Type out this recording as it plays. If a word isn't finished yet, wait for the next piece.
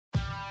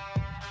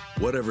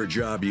Whatever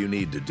job you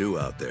need to do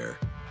out there,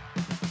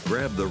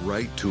 grab the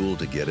right tool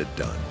to get it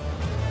done.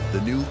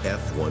 The new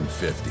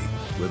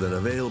F-150 with an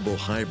available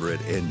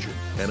hybrid engine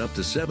and up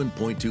to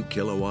 7.2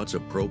 kilowatts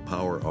of Pro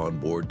Power on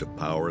board to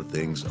power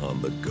things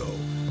on the go.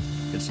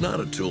 It's not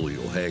a tool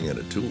you'll hang in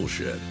a tool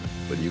shed,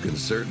 but you can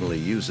certainly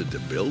use it to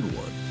build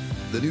one.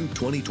 The new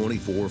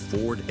 2024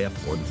 Ford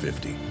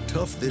F-150.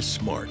 Tough this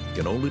smart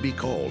can only be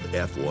called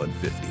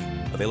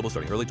F-150. Available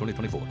starting early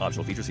 2024.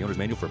 Optional features, the owner's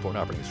manual for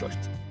important operating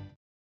instructions.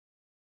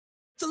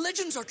 The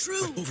legends are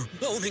true.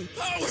 Overwhelming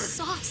power! The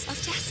sauce of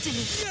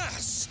destiny.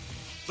 Yes!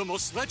 The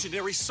most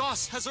legendary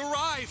sauce has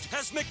arrived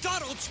as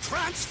McDonald's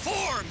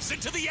transforms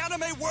into the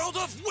anime world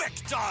of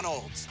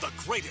WickDonald's. The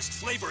greatest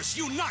flavors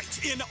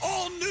unite in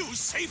all new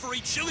savory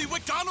chili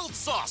McDonald's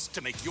sauce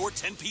to make your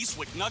 10-piece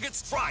Wick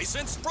Nuggets, fries,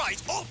 and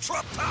Sprite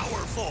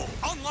ultra-powerful.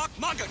 Unlock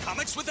manga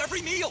comics with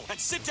every meal and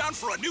sit down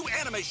for a new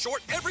anime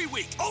short every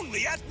week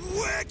only at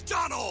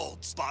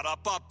WickDonald's.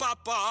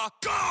 Ba-da-ba-ba-ba,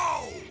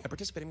 go! At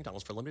participating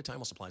McDonald's for a limited time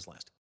while supplies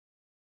last.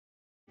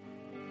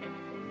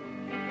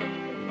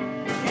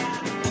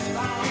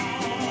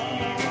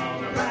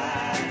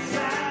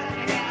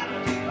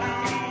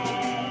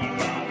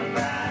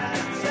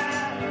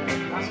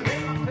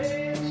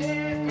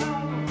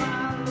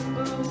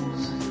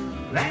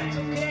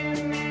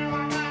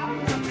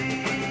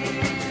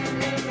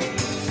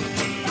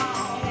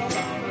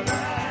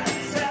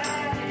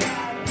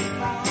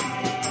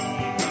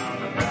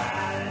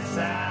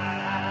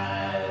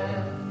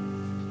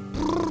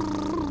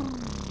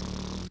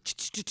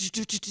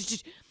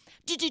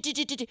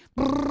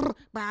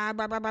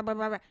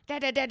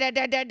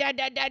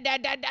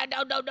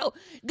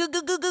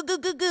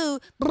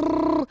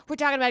 We're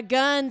talking about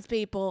guns,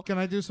 people. Can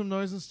I do some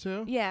noises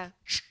too? Yeah.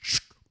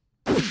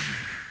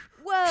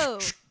 Whoa.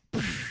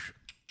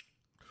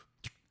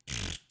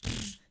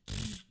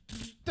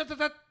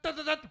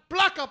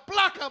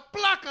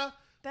 Blocka.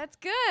 That's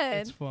good.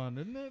 It's fun,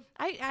 isn't it?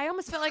 I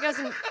almost felt like I was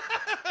in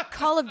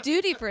Call of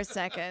Duty for a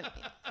second.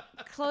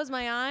 Close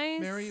my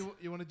eyes. Mary,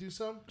 you want to do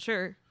some?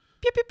 Sure.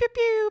 Pew, pew, pew,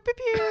 pew, pew,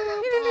 pew.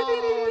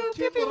 Oh,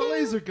 cute little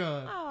laser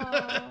gun.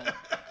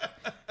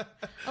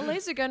 A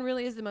laser gun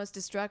really is the most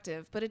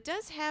destructive, but it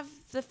does have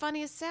the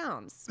funniest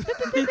sounds. Pew,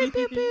 pew, pew,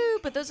 pew, pew.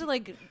 But those are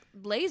like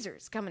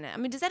lasers coming out. I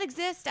mean, does that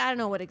exist? I don't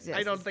know what exists.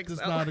 I don't think Does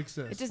so. not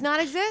exist. It does not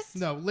exist?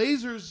 No,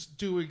 lasers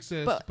do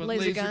exist, but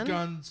laser gun?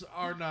 guns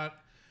are not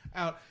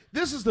out.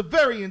 This is the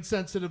very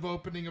insensitive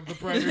opening of the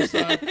brighter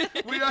side.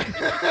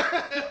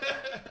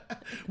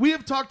 We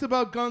have talked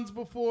about guns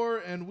before,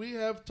 and we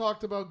have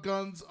talked about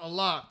guns a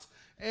lot.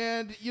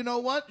 And you know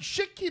what?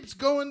 Shit keeps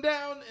going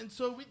down, and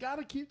so we got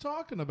to keep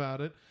talking about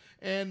it.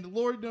 And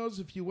Lord knows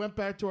if you went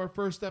back to our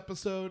first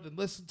episode and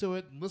listened to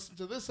it and listened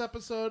to this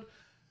episode,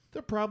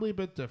 they're probably a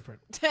bit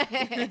different. But,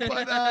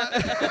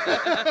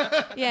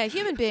 yeah,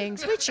 human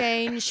beings, we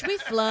change, we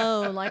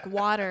flow like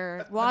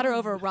water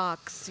over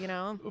rocks, you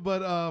know?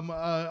 But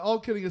all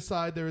kidding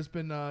aside, there has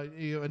been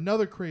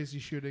another crazy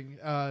shooting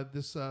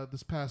this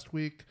past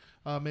week,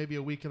 maybe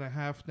a week and a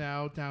half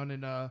now, down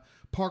in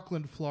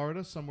Parkland,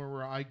 Florida, somewhere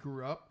where I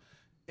grew up,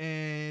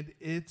 and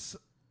it's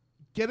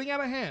getting out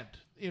of hand.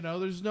 You know,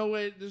 there's no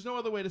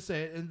other way to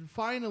say it. And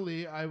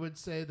finally, I would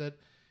say that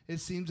it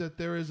seems that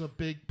there is a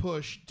big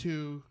push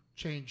to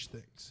change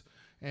things,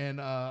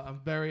 and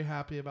I'm very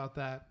happy about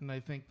that. And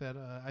I think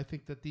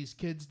that these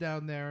kids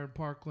down there in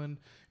Parkland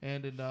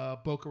and in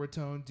Boca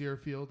Raton,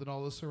 Deerfield, and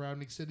all the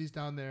surrounding cities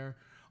down there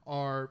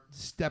are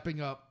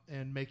stepping up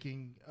and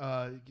making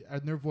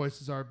and their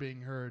voices are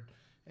being heard,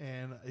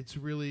 and it's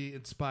really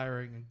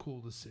inspiring and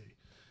cool to see.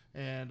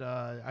 And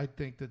I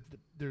think that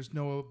there's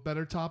no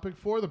better topic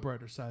for the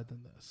brighter side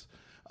than this.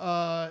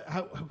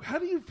 How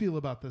do you feel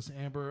about this,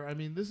 Amber? I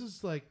mean, this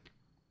is like,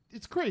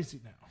 it's crazy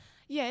now.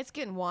 Yeah, it's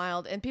getting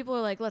wild, and people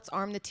are like, let's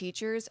arm the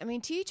teachers. I mean,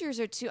 teachers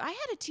are too. I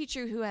had a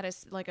teacher who had a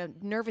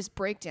nervous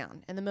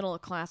breakdown in the middle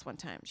of class one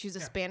time. She was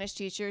a Spanish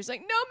teacher. She's like,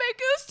 no me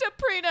gusta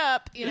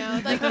prenup, you know,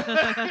 like,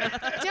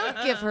 don't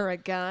give her a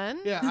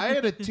gun. Yeah, I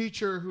had a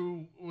teacher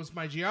who was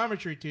my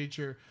geometry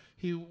teacher.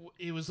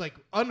 He was like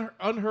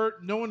unheard.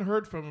 No one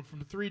heard from him for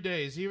 3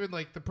 days. Even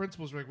like the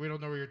principals were like, we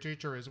don't know where your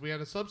teacher is. We had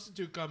a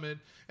substitute come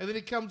in, and then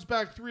he comes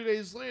back 3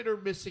 days later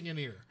missing an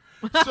ear.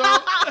 So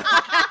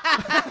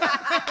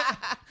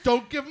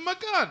don't give him a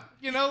gun,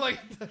 you know, like,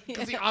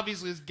 because he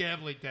obviously has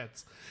gambling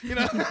debts, you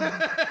know.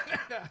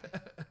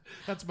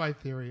 That's my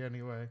theory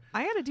anyway.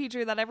 I had a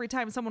teacher that every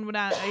time someone would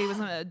ask, he was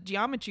a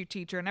geometry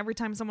teacher, and every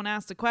time someone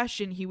asked a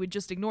question, he would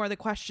just ignore the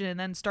question and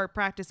then start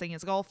practicing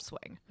his golf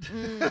swing.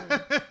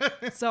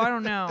 So I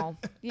don't know.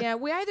 Yeah,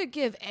 we either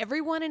give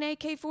everyone an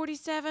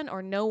AK-47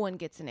 or no one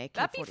gets an AK-47.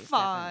 That'd be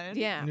fun.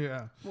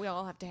 Yeah. We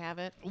all have to have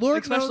it.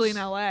 Especially in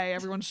LA,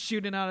 everyone's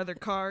shooting out of their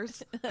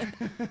cars.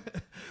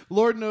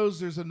 Lord knows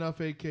there's enough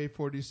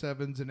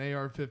AK-47s and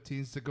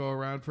AR-15s to go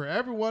around for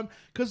everyone,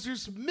 because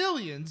there's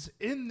millions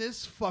in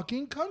this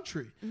fucking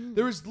country.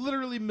 There is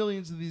literally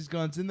millions of these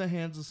guns in the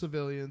hands of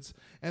civilians,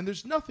 and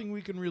there's nothing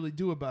we can really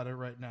do about it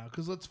right now,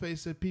 because let's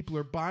face it, people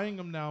are buying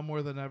them now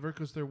more than ever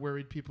because they're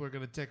worried people are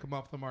going to take them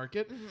off the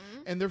market,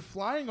 and they're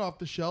flying flying off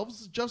the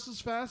shelves just as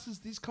fast as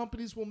these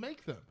companies will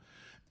make them.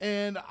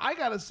 And I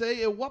got to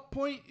say, at what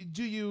point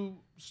do you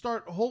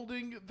start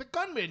holding the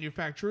gun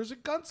manufacturers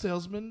and gun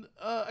salesmen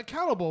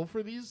accountable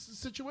for these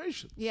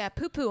situations? Yeah,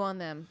 poo-poo on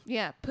them.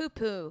 Yeah,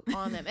 poo-poo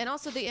on them. And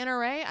also the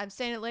NRA, I'm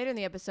saying it later in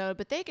the episode,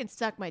 but they can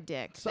suck my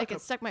dick. They can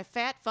suck my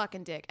fat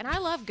fucking dick. And I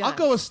love guns. I'll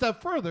go a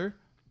step further.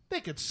 They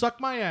could suck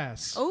my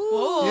ass.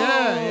 Ooh.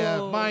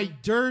 Yeah. My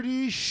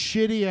dirty,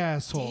 shitty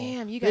asshole.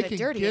 Damn, you got they a can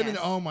dirty get ass.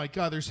 Oh, my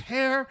God. There's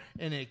hair,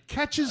 and it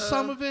catches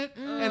some of it.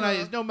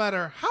 And no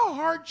matter how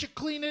hard you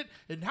clean it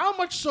and how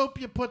much soap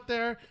you put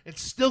there,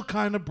 it's still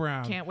kind of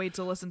brown. Can't wait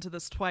to listen to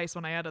this twice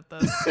when I edit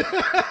this.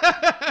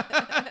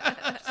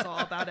 It's all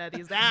about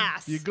Eddie's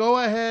ass. You go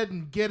ahead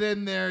and get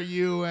in there,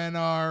 you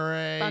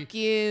NRA. Fuck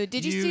you.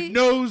 Did you see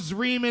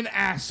nose-reaming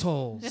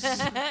assholes.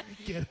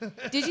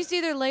 Did you see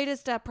their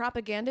latest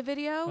propaganda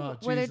video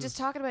where they're just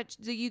talking about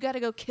you got to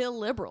go kill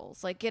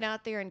liberals, like get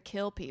out there and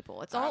kill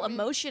people? It's all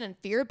emotion and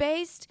fear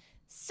based.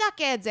 Suck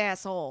Ed's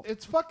asshole.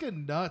 It's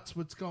fucking nuts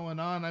what's going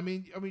on. I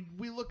mean,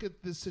 we look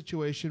at this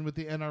situation with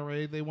the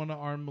NRA. They want to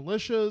arm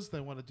militias. They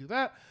want to do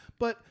that.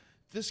 But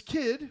this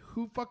kid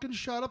who fucking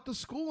shot up the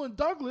school in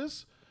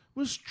Douglas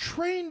was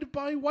trained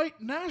by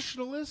white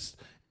nationalists,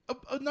 a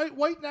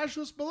white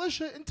nationalist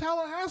militia in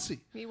Tallahassee.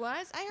 He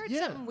was? I heard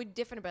something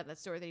different about that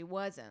story, that he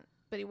wasn't.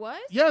 But he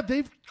was? Yeah,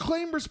 they've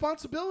claimed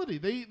responsibility.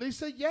 They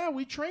said, yeah,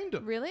 we trained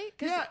him. Really?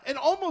 Yeah, and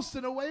almost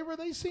in a way where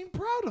they seem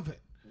proud of it.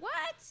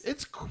 What?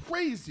 It's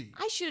crazy.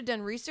 I should have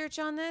done research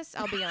on this,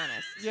 I'll be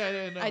honest.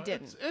 No, I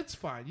didn't. It's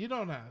fine. You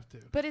don't have to.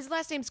 But his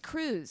last name's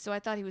Cruz, so I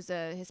thought he was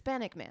a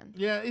Hispanic man.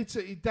 Yeah, it's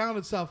down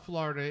in South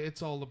Florida.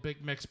 It's all a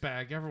big mixed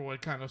bag. Everyone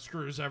kind of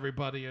screws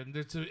everybody, and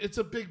it's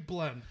a big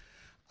blend.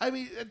 I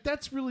mean,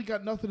 that's really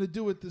got nothing to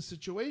do with the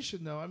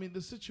situation, though. I mean,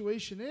 the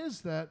situation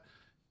is that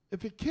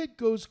if a kid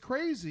goes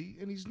crazy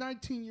and he's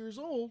 19 years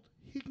old,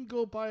 he can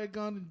go buy a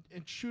gun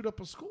and shoot up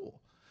a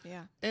school.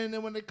 Yeah. And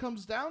then when it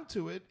comes down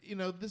to it,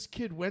 this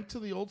kid went to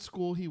the old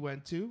school he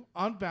went to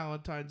on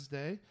Valentine's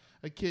Day,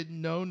 a kid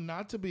known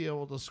not to be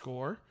able to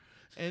score.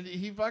 And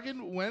he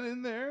fucking went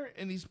in there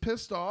and he's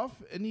pissed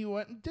off and he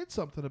went and did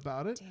something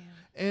about it.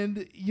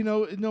 Damn.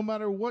 And, no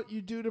matter what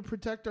you do to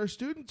protect our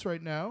students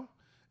right now,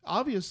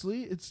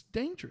 obviously it's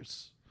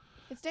dangerous.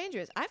 It's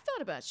dangerous. I've thought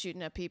about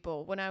shooting up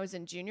people when I was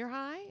in junior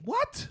high.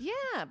 What?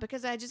 Yeah,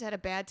 because I just had a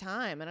bad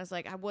time. And I was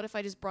like, what if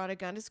I just brought a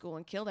gun to school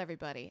and killed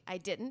everybody? I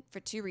didn't for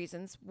two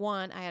reasons.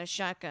 One, I had a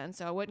shotgun,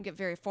 so I wouldn't get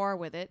very far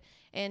with it.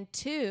 And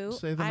two...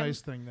 Say the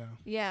nice thing now.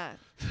 Yeah.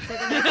 Say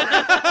the nice thing.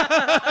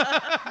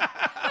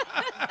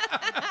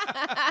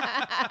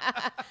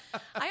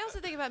 I also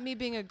think about me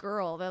being a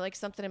girl, that like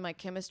something in my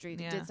chemistry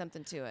did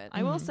something to it.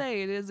 I will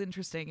say it is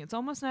interesting. It's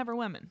almost never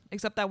women,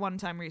 except that one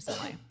time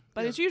recently.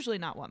 But it's usually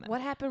not women.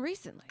 What happened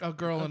recently? A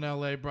girl in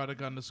L.A. brought a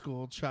gun to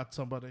school and shot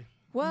somebody.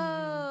 Whoa.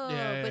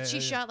 Yeah, she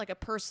shot like a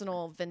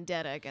personal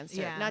vendetta against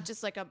her, not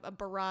just like a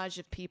barrage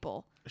of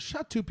people.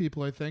 Shot two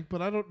people, I think,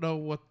 but I don't know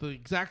what the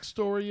exact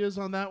story is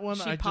on that one.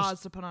 She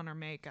paused to put on her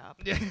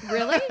makeup.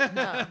 Really?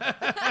 No.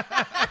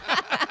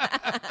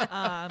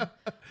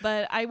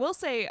 But I will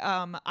say,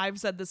 I've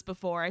said this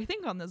before, I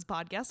think on this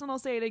podcast, and I'll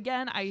say it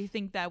again. I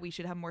think that we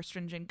should have more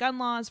stringent gun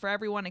laws for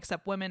everyone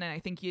except women. And I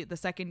think the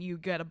second you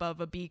get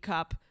above a B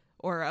cup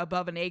or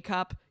above an A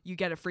cup, you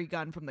get a free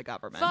gun from the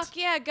government. Fuck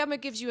yeah,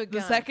 government gives you a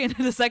gun.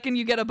 The second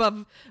you get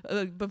above,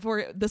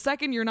 the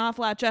second you're not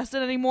flat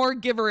chested anymore,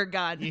 give her a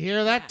gun. You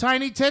hear that,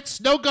 tiny tits?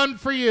 No gun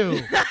for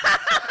you.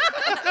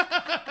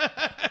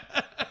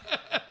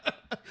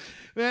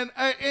 Man,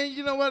 and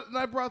you know what? And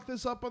I brought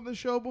this up on the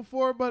show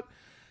before, but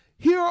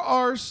here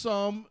are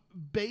some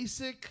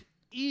basic,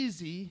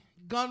 easy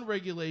gun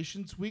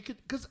regulations we could,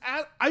 because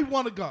I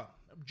want a gun.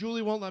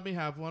 Julie won't let me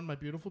have one, my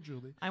beautiful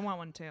Julie. I want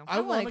one too. I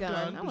want a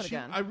gun. I want a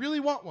gun. I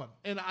really want one.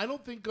 And I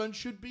don't think guns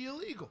should be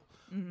illegal.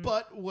 Mm-hmm.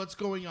 But what's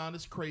going on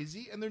is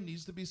crazy, and there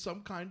needs to be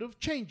some kind of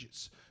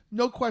changes.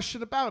 No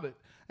question about it.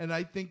 And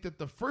I think that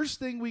the first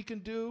thing we can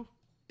do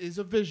is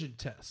a vision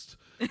test.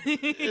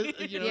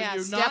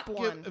 Step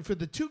one. For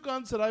the two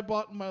guns that I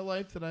bought in my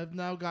life that I've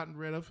now gotten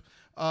rid of,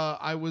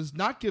 I was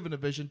not given a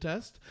vision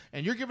test,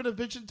 and you're given a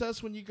vision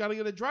test when you got to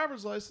get a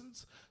driver's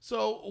license.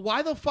 So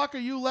why the fuck are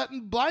you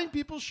letting blind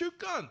people shoot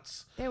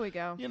guns? There we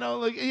go.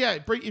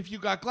 If you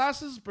got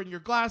glasses, bring your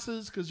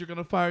glasses because you're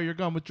gonna fire your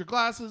gun with your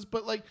glasses.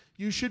 But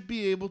you should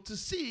be able to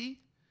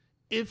see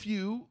if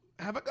you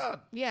have a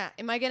gun. Yeah.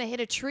 Am I gonna hit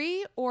a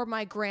tree or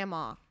my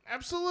grandma?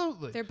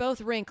 Absolutely. They're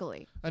both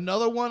wrinkly.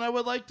 Another one I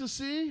would like to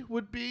see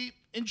would be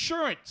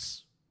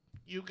insurance.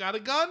 You got a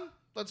gun?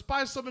 Let's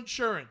buy some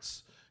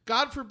insurance.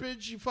 God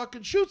forbid you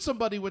fucking shoot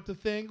somebody with the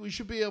thing. We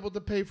should be able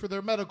to pay for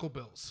their medical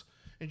bills.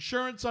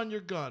 Insurance on your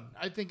gun.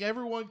 I think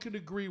everyone can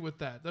agree with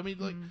that. I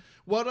mean,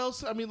 what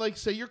else? I mean,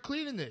 say you're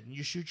cleaning it and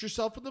you shoot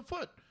yourself in the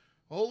foot.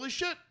 Holy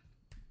shit.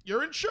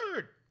 You're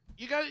insured.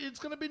 It's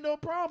going to be no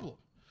problem.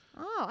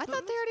 Oh, I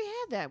thought they already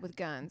had that with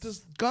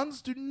guns.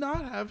 Guns do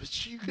not have.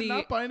 You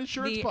cannot buy an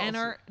insurance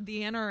policy.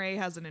 The NRA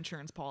has an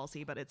insurance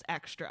policy, but it's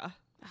extra.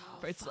 Oh,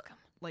 fuck 'em.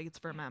 like it's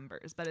for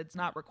members, but it's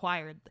not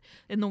required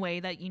in the way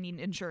that you need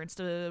insurance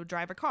to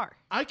drive a car.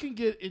 I can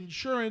get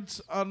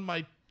insurance on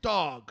my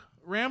dog.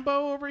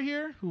 Rambo over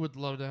here, who would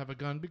love to have a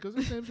gun because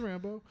his name's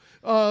Rambo.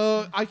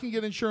 I can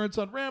get insurance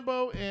on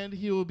Rambo, and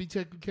he will be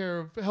taken care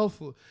of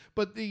healthfully.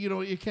 But,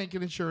 you can't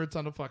get insurance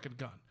on a fucking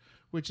gun,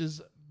 which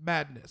is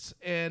madness.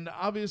 And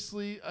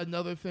obviously,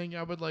 another thing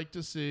I would like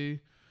to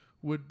see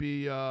would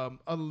be, other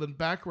than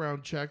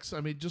background checks,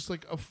 I mean, just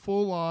like a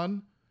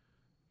full-on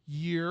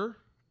year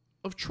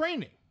of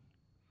training.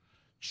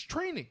 Just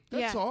training,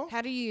 that's all.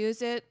 How do you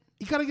use it?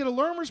 You got to get a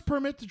learner's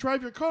permit to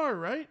drive your car,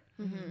 right?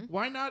 Mm-hmm.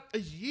 Why not a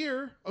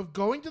year of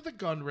going to the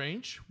gun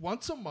range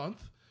once a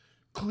month,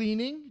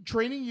 training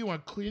you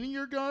on cleaning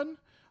your gun,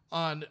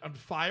 on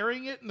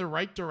firing it in the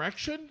right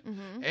direction,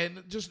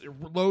 and just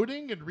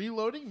loading and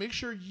reloading. Make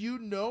sure you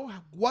know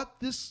what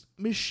this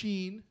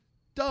machine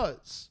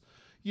does.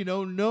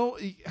 Know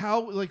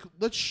how, like,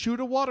 let's shoot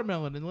a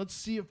watermelon and let's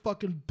see it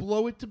fucking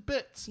blow it to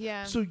bits.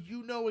 Yeah. So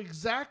you know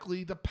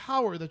exactly the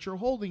power that you're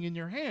holding in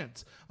your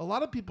hands. A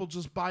lot of people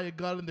just buy a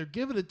gun and they're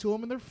giving it to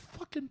them and they're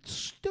fucking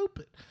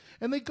stupid.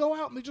 And they go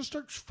out and they just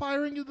start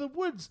firing in the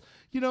woods.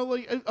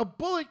 Like a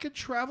bullet could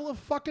travel a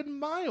fucking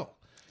mile.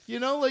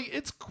 Like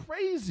it's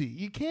crazy.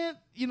 You can't,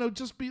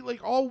 just be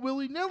like all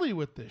willy-nilly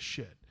with this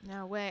shit.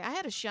 No way. I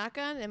had a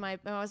shotgun and I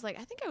was like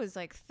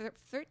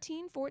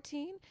 13,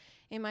 14,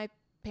 and my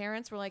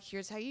parents were like,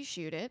 here's how you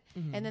shoot it.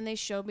 And then they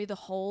showed me the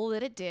hole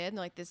that it did. And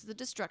like, this is the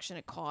destruction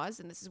it caused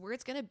and this is where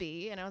it's going to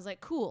be. And I was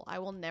like, cool, I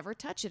will never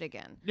touch it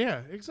again.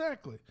 Yeah,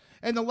 exactly.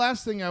 And the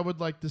last thing I would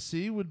like to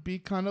see would be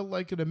kind of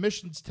like an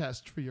emissions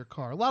test for your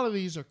car. A lot of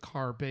these are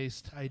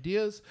car-based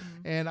ideas,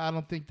 and I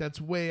don't think that's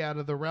way out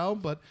of the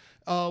realm. But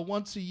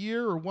once a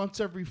year or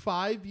once every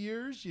 5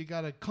 years, you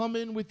got to come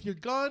in with your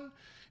gun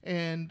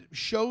and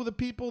show the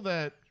people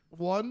that,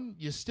 one,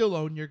 you still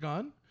own your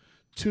gun.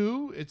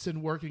 2, it's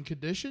in working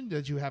condition,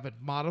 that you haven't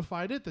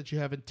modified it, that you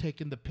haven't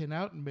taken the pin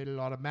out and made it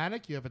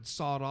automatic, you haven't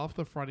sawed off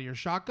the front of your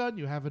shotgun,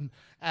 you haven't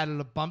added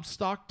a bump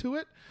stock to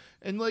it.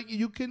 And like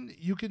you can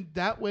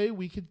that way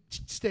we could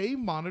stay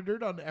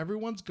monitored on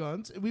everyone's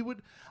guns.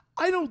 And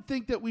I don't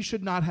think that we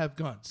should not have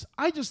guns.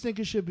 I just think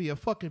it should be a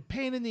fucking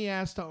pain in the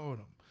ass to own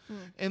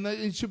them. And that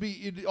it should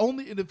be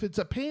and if it's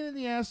a pain in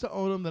the ass to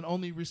own them, then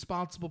only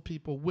responsible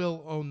people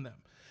will own them.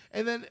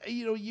 And then,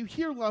 you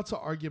hear lots of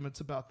arguments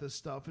about this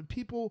stuff, and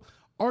people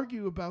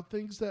argue about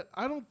things that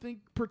I don't think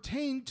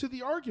pertain to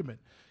the argument.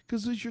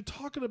 Because as you're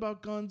talking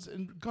about guns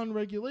and gun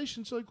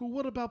regulations, you're like, well,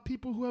 what about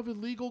people who have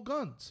illegal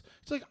guns?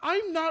 It's like,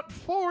 I'm not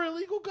for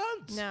illegal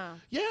guns. No.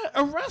 Yeah,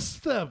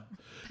 arrest them.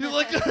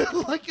 Like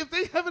if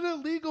they have an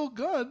illegal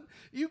gun,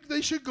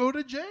 they should go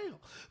to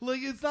jail. Like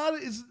it's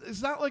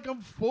not like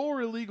I'm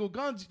for illegal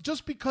guns.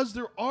 Just because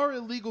there are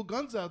illegal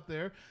guns out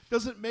there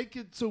doesn't make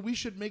it so we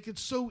should make it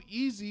so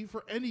easy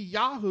for any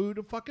Yahoo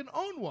to fucking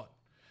own one.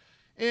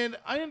 And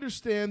I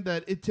understand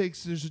that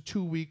there's a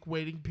 2-week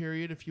waiting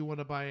period if you want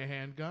to buy a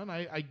handgun.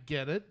 I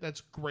get it.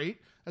 That's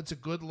great. That's a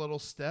good little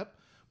step.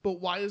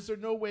 But why is there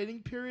no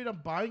waiting period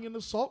on buying an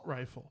assault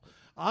rifle?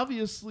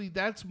 Obviously,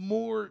 that's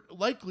more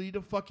likely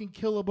to fucking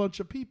kill a bunch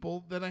of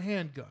people than a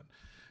handgun.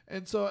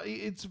 And so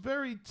it's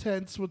very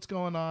tense what's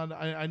going on.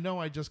 I know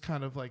I just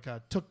kind of like I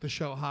the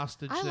show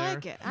hostage there. I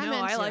like it.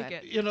 I like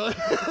it.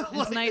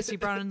 It's nice. You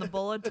brought in the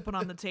bullet to put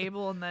on the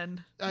table, and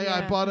then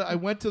I bought it. I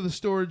went to the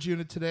storage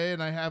unit today,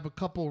 and I have a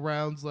couple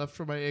rounds left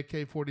for my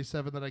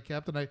AK-47 that I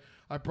kept, and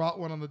I brought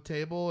one on the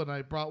table, and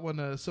I brought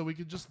one so we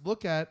could just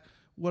look at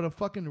what a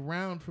fucking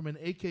round from an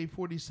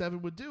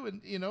AK-47 would do,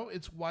 and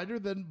it's wider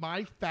than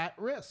my fat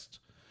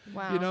wrist.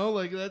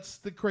 Wow. That's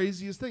the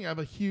craziest thing. I have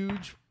a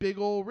huge, big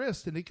old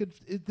wrist, and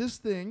this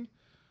thing,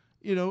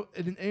 in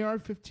an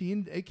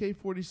AR-15,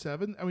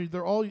 AK-47. I mean,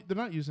 they're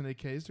not using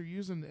AKs, they're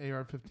using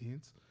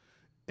AR-15s,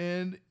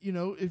 and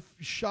if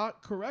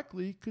shot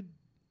correctly, could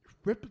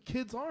rip a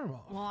kid's arm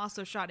off. well,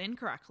 also shot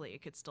incorrectly,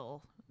 it could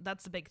still.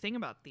 That's the big thing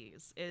about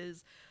these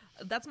is.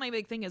 That's my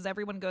big thing is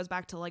everyone goes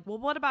back to like, well,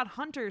 what about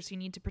hunters who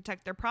need to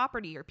protect their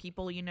property or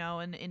people,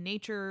 in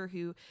nature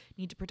who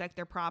need to protect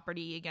their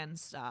property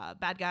against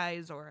bad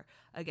guys or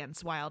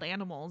against wild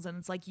animals. And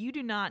it's like, you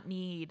do not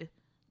need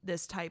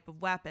this type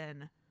of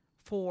weapon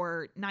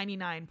for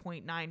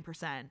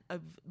 99.9%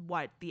 of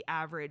what the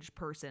average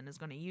person is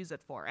going to use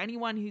it for.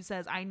 Anyone who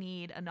says I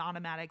need an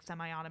automatic,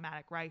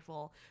 semi-automatic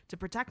rifle to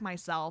protect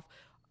myself,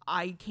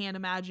 I can't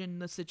imagine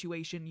the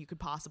situation you could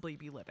possibly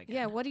be living in.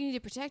 Yeah, what do you need to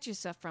protect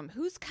yourself from?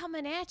 Who's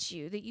coming at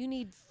you that you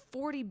need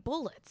 40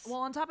 bullets? Well,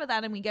 on top of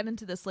that, and we get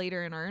into this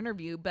later in our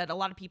interview, but a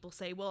lot of people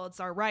say, well, it's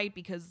our right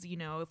because,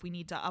 if we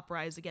need to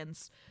uprise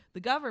against the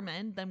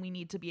government, then we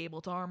need to be able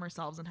to arm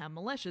ourselves and have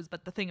militias.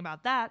 But the thing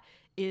about that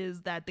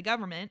is that the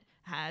government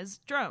has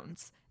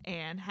drones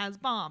and has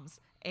bombs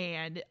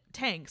and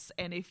tanks.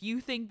 And if you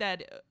think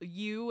that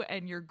you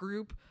and your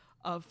group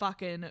of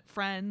fucking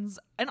friends,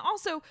 and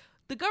also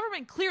the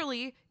government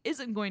clearly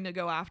isn't going to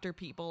go after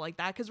people like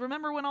that. Because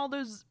remember when all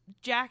those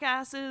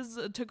jackasses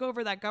took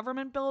over that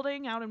government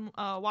building out in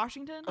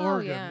Washington?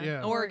 Oregon,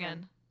 yeah.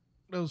 Oregon.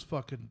 Those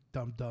fucking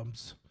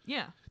dum-dums.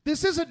 Yeah.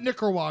 This isn't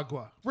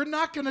Nicaragua. We're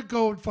not going to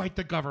go and fight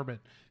the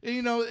government.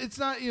 It's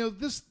not,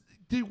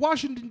 the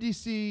Washington,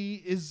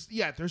 D.C. is,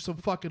 there's some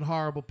fucking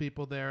horrible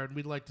people there, and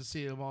we'd like to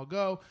see them all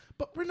go,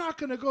 but we're not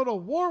going to go to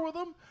war with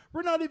them.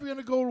 We're not even going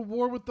to go to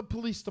war with the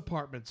police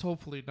departments.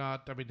 Hopefully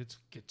not. I mean, it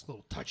gets a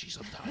little touchy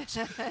sometimes.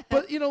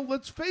 But,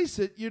 let's face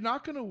it, you're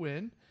not going to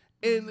win,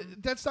 and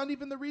that's not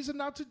even the reason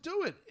not to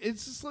do it.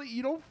 It's just like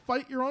you don't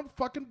fight your own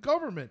fucking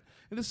government,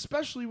 and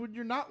especially when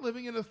you're not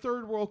living in a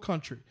third world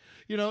country.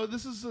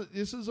 This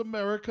is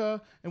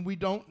America, and we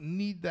don't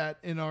need that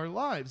in our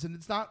lives, and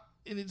it's not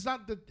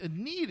that a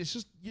need. It's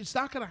just it's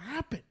not going to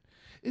happen.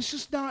 It's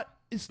just not.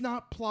 It's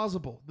not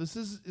plausible.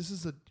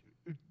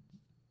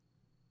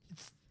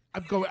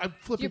 I'm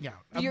flipping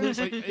out. Your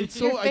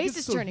face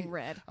is turning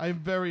red. I'm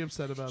very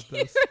upset about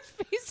this. Your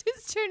face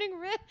is turning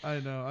red. I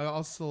know.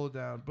 I'll slow it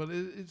down, but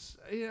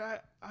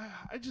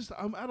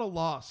I'm at a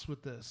loss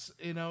with this.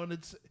 And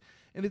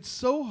it's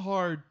so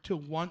hard to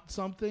want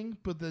something,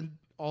 but then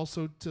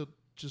also to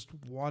just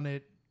want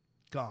it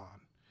gone.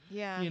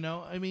 Yeah.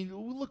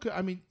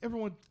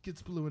 Everyone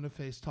gets blue in the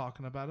face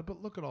talking about it,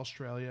 but look at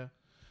Australia.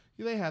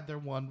 They had their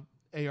one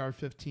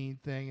AR-15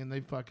 thing, and they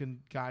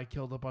fucking guy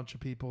killed a bunch of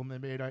people, and they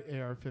made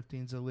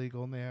AR-15s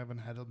illegal, and they haven't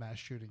had a mass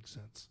shooting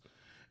since.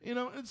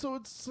 And so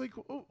it's like,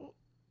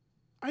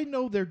 I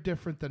know they're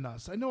different than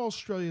us. I know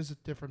Australia's a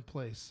different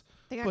place.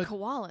 They got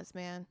koalas,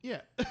 man.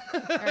 Yeah.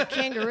 Or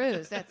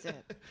kangaroos, that's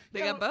it. They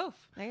got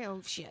both.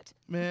 Shit.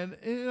 Man,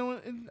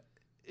 and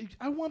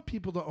I want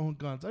people to own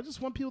guns. I just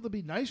want people to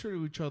be nicer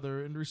to each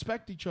other and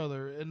respect each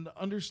other and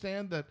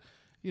understand that,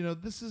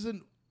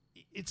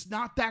 it's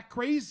not that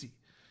crazy.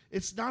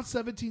 It's not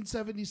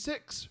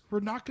 1776. We're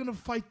not going to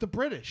fight the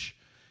British.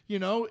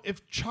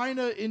 If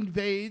China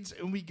invades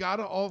and we got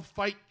to all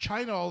fight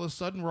China all of a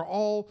sudden, we're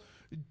all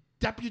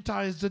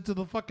deputized into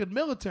the fucking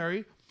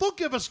military, they'll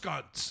give us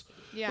guns.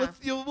 Yeah.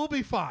 We'll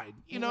be fine.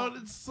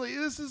 It's like,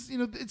 this is,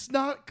 it's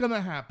not going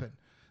to happen.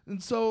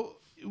 And so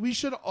we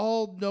should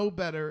all know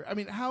better. I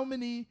mean, how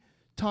many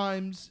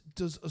times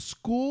does a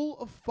school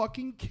of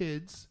fucking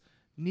kids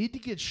need to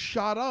get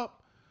shot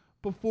up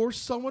before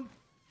someone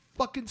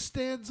fucking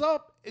stands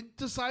up and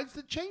decides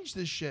to change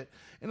this shit?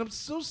 And I'm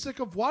so sick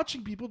of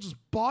watching people just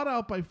bought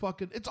out by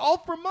fucking, it's all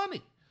for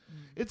money.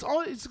 It's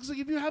like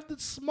if you have the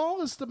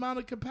smallest amount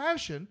of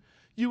compassion,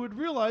 you would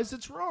realize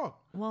it's wrong.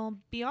 Well,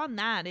 beyond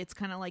that, it's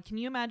kind of like, can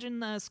you imagine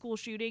the school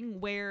shooting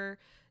where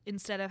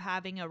instead of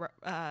having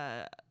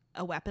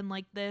a weapon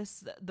like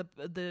this,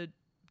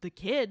 the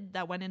kid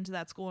that went into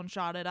that school and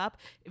shot it up,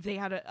 if they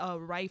had a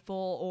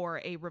rifle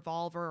or a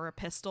revolver or a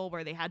pistol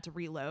where they had to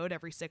reload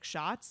every 6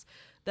 shots,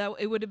 that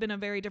it would have been a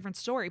very different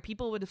story.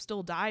 People would have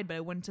still died, but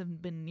it wouldn't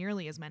have been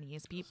nearly as many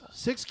as people.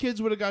 6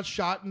 kids would have got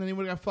shot, and then he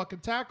would have got fucking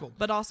tackled.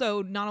 But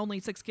also, not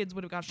only 6 kids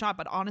would have got shot,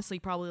 but honestly,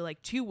 probably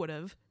like 2 would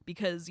have,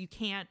 because you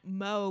can't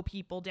mow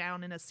people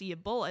down in a sea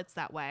of bullets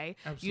that way.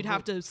 Absolutely. You'd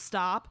have to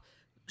stop,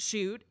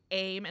 shoot,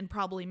 aim, and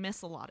probably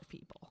miss a lot of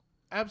people.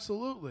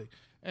 Absolutely.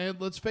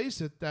 And let's face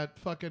it, that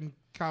fucking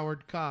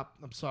coward cop,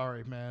 I'm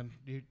sorry, man,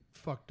 you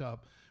fucked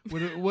up,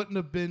 wouldn't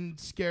have been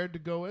scared to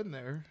go in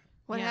there.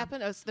 What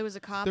happened? Oh, so there was a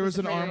cop. There was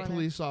an armed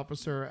police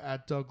officer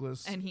at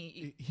Douglas, and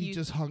he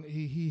just hung.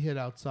 He hid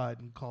outside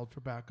and called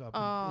for backup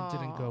and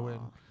didn't go in.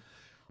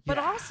 But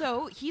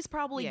also, he's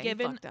probably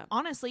given. He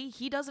Honestly,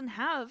 he doesn't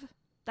have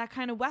that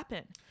kind of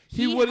weapon.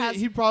 He would have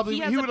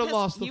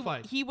lost the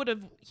fight. He would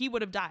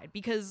have died,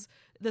 because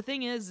the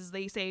thing is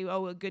they say,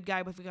 oh, a good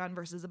guy with a gun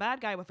versus a bad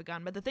guy with a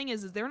gun. But the thing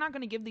is they're not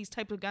going to give these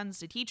type of guns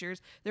to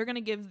teachers. They're going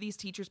to give these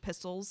teachers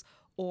pistols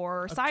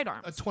or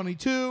sidearms. A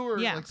 22 or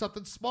like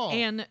something small.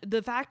 And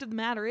the fact of the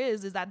matter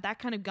is that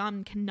kind of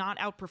gun cannot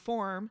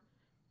outperform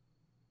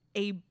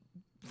a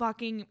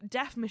fucking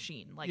death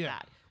machine like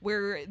that,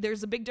 where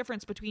there's a big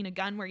difference between a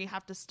gun where you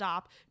have to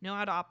stop, know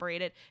how to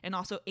operate it, and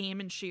also aim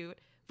and shoot,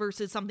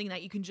 versus something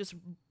that you can just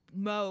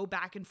mow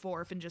back and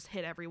forth and just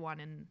hit everyone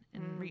and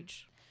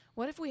reach.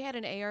 What if we had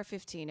an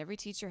AR-15? Every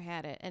teacher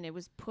had it, and it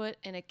was put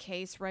in a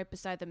case right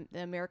beside the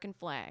American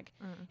flag,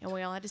 and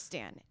we all had to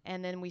stand.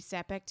 And then we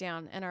sat back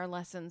down, and our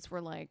lessons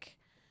were like,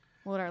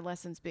 what would our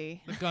lessons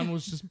be? The gun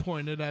was just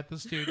pointed at the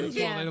students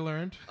while they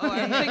learned. Oh,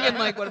 I'm thinking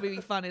like what would be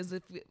fun is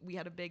if we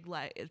had a big,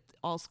 like, if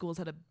all schools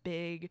had a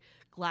big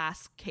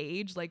glass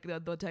cage, like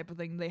the type of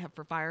thing they have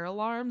for fire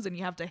alarms, and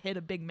you have to hit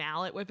a big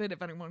mallet with it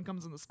if anyone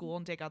comes in the school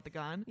and take out the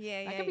gun.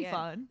 That could be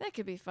fun. That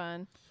could be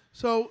fun.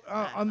 So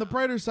on the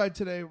brighter side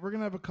today, we're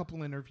gonna have a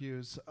couple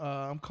interviews.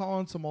 I'm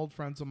calling some old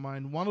friends of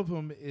mine. One of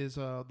them is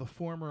the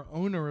former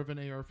owner of an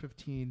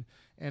AR-15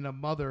 and a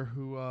mother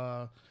who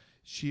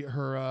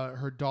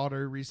her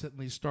daughter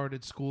recently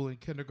started school in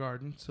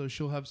kindergarten, so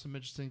she'll have some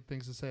interesting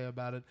things to say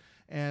about it.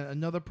 And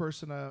another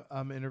person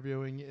I'm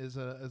interviewing is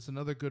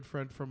another good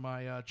friend from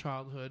my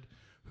childhood,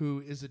 who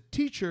is a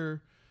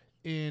teacher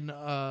in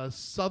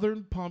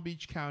southern Palm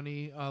Beach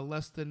County,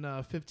 less than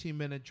a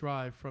 15-minute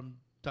drive from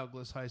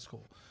Douglas High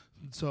School.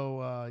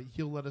 So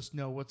he'll let us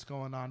know what's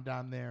going on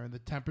down there and the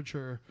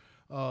temperature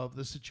of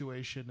the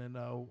situation and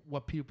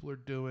what people are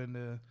doing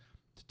to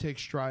take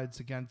strides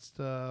against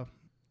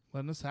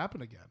letting this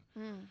happen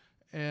again.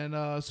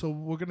 And so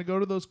we're going to go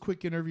to those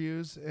quick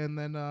interviews, and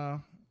then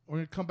we're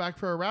going to come back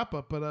for a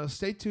wrap-up. But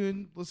stay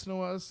tuned, listen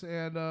to us,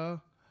 and,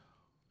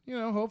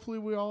 hopefully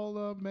we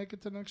all make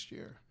it to next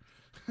year.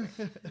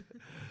 This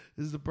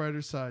is the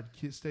brighter side.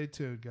 Stay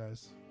tuned,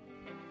 guys.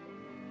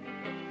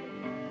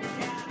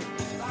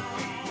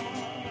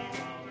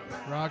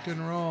 Rock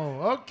and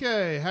roll.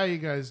 Okay, how you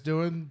guys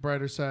doing?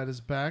 Brighter Side is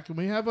back, and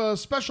we have a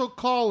special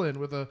call-in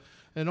with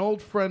an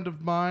old friend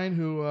of mine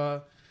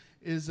who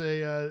is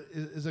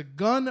a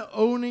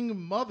gun-owning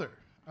mother.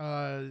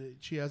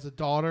 She has a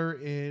daughter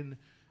in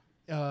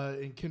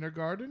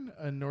kindergarten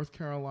in North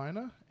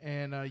Carolina,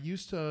 and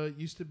used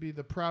to be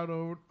the proud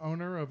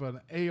owner of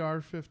an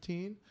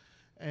AR-15,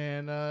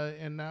 and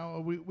now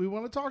we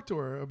want to talk to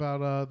her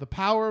about the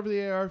power of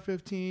the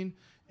AR-15.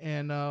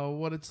 And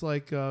what it's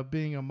like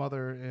being a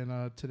mother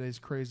in today's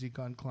crazy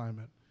gun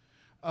climate.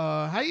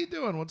 How you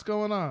doing? What's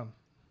going on?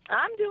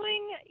 I'm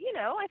doing,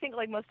 I think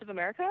like most of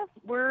America,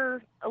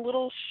 we're a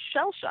little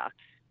shell-shocked,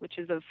 which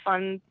is a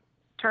fun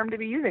term to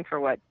be using for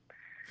what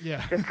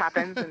just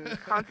happens and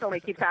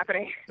constantly keeps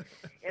happening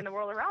in the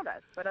world around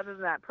us. But other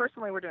than that,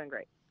 personally, we're doing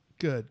great.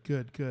 Good.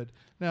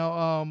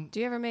 Now,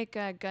 do you ever make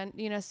gun?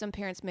 Some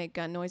parents make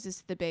gun noises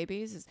to the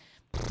babies.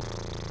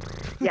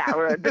 Yeah, that's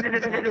what they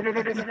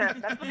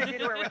do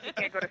to her when she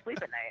can't go to sleep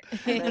at night.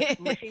 And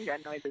the machine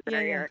gun noises in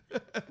her ear.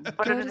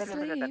 Go to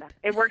sleep.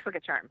 It works like a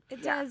charm.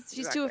 It does.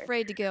 She's too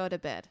afraid to go to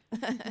bed.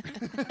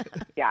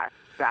 Yeah,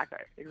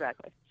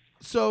 exactly.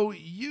 So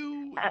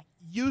you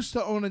used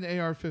to own an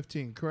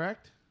AR-15,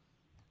 correct?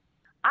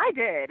 I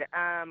did.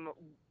 I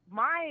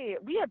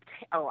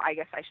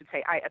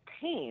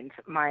obtained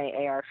my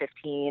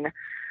AR-15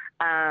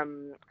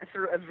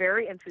 through a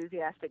very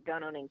enthusiastic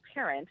gun-owning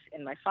parent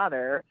in my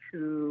father,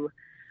 who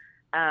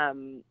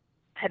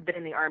had been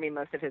in the Army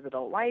most of his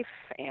adult life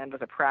and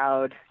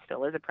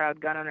still is a proud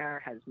gun owner,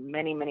 has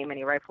many, many,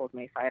 many rifles,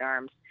 many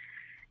sidearms.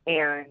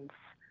 And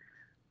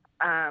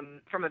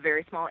from a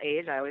very small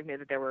age, I always knew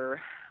that there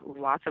were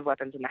lots of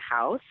weapons in the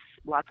house,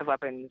 lots of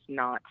weapons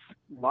not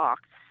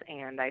locked,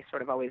 and I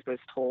sort of always was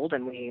told,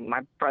 and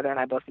my brother and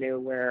I both knew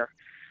where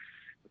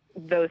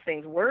those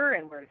things were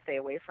and where to stay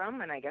away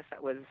from. And I guess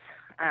that was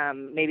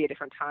maybe a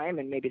different time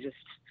and maybe just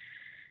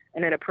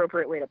an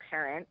inappropriate way to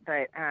parent.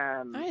 But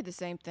I had the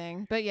same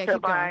thing. But yeah, so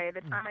keep going. by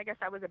the time I guess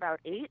I was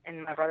about 8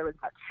 and my brother was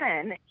about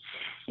 10,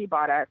 he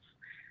bought us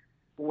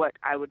what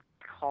I would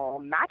call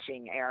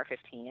matching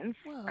AR-15s.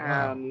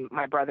 Wow.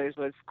 My brother's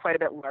was quite a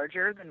bit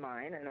larger than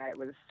mine, and it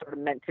was sort of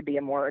meant to be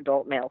a more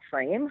adult male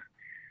frame.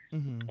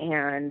 Mm-hmm.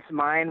 And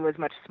mine was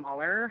much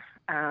smaller,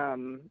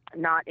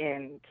 not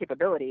in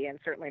capability and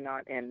certainly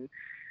not in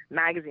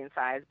magazine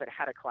size, but it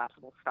had a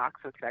collapsible stock,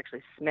 so it could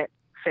actually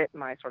fit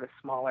my sort of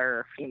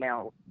smaller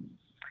female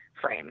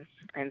frame.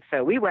 And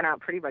so we went out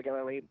pretty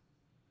regularly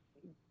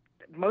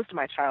most of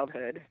my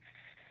childhood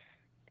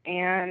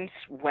and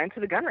went to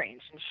the gun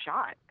range and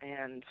shot.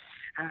 And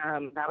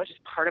that was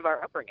just part of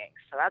our upbringing.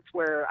 So that's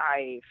where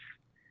I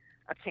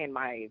obtained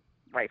my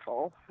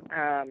rifle.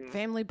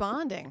 Family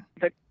bonding.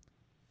 That's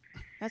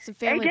some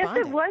bonding. family I guess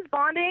bonding. it was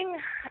bonding.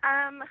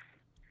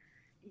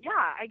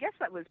 I guess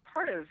that was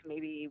part of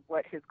maybe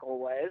what his goal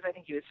was. I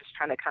think he was just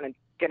trying to kind of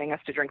getting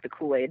us to drink the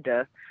Kool-Aid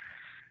to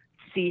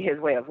see his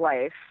way of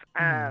life.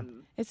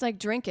 It's like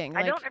drinking.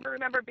 I don't ever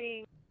remember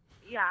being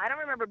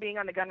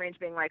on the gun range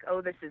being like,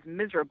 oh, this is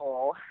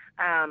miserable.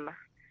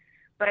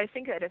 But I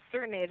think at a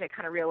certain age, I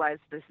kind of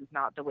realized this is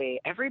not the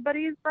way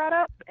everybody is brought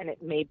up, and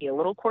it may be a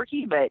little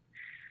quirky, but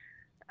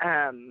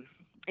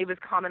it was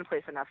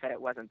commonplace enough that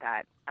it wasn't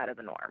that out of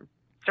the norm.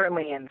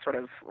 Certainly in sort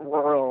of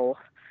rural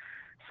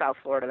South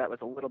Florida, that was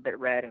a little bit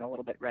red and a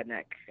little bit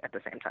redneck at the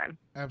same time.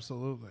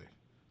 Absolutely.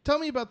 Tell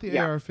me about the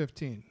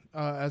AR-15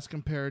 as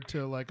compared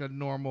to like a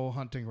normal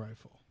hunting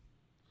rifle.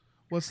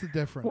 What's the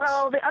difference?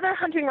 Well, the other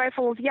hunting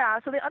rifles,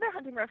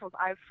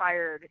 I've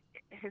fired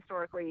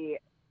historically,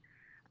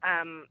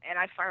 and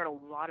I've fired a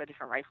lot of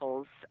different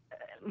rifles,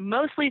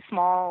 mostly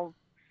small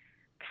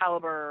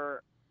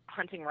caliber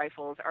hunting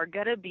rifles are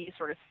going to be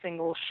sort of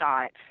single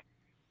shot,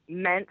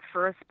 meant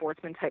for a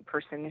sportsman type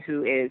person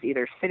who is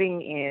either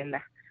sitting in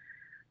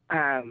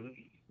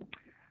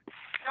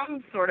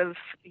some sort of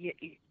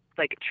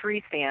like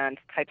tree stand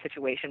type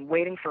situation,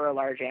 waiting for a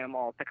large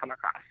animal to come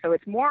across. So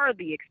it's more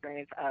the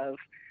experience of,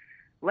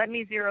 let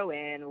me zero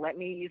in, let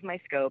me use my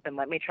scope, and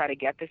let me try to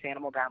get this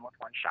animal down with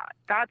one shot.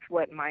 That's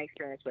what my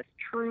experience with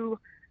true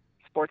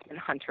sportsman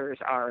hunters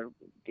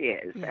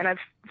is. And I've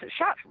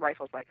shot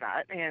rifles like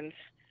that, and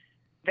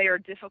they are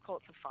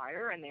difficult to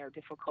fire, and they are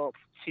difficult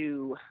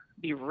to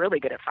be really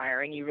good at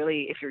firing.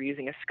 If you're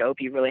using a scope,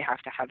 you really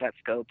have to have that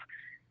scope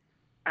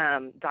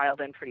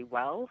dialed in pretty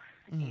well.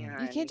 And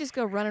you can't just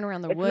go running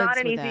around the it's woods not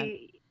an with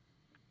easy.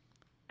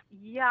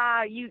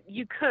 Yeah,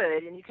 you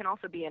could, and you can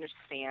also be in a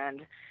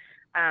stand.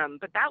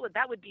 But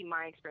that would be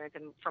my experience,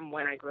 and from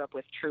when I grew up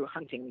with true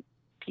hunting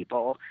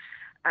people.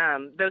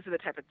 Those are the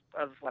type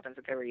of weapons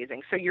that they were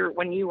using. So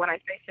when I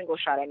say single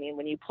shot, I mean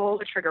when you pull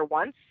the trigger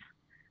once,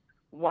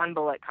 one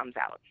bullet comes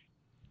out.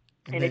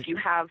 And if you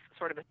have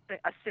sort of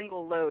a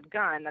single load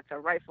gun, that's a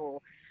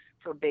rifle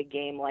for big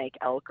game like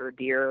elk or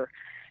deer,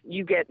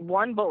 you get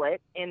one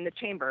bullet in the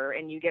chamber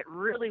and you get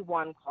really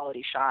one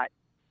quality shot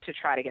to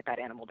try to get that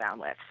animal down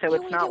with. So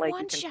it's not like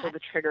you can pull the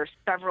trigger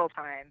several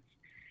times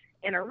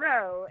in a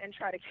row and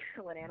try to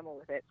kill an animal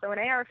with it. So an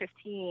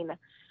AR-15,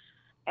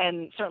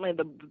 and certainly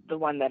the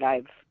one that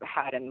I've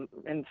had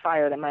and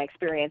fired in my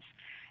experience,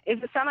 is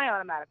a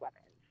semi-automatic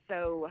weapon.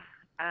 So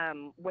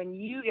when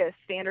you get a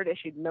standard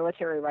issued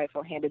military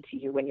rifle handed to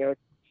you when you're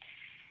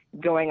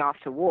going off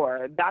to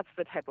war, that's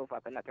the type of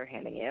weapon that they're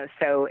handing you.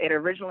 So it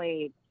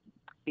originally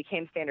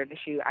became standard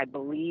issue, I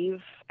believe,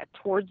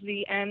 towards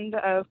the end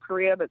of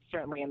Korea, but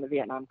certainly in the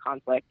Vietnam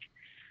conflict,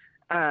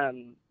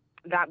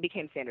 that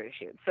became standard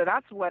issue. So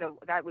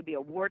that would be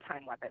a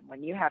wartime weapon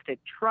when you have to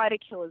try to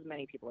kill as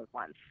many people at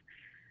once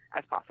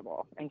as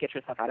possible and get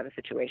yourself out of a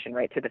situation,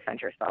 right, to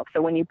defend yourself.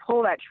 So when you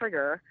pull that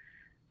trigger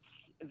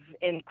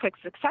in quick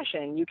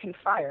succession, you can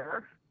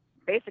fire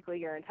basically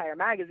your entire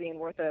magazine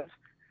worth of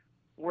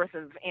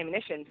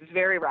ammunition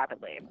very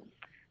rapidly.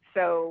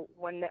 So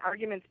when the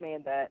argument's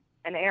made that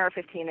an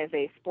AR-15 is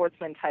a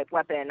sportsman type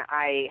weapon,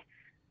 I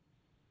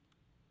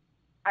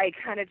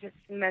kind of just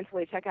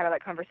mentally check out of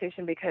that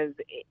conversation because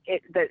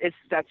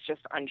that's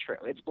just untrue.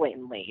 It's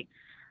blatantly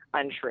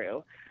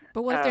untrue.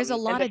 But what if there's a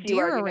lot of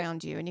deer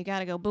around you and you got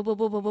to go boom, boom,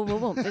 boom, boom, boom, boom,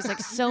 boom? There's like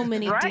so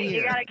many right,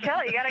 deer. You got to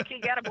kill.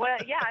 You got to boil.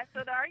 Yeah.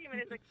 So the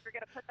argument is like, if you're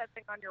going to put that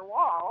thing on your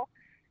wall,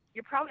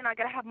 you're probably not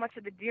going to have much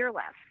of the deer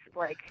left.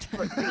 Like,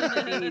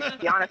 to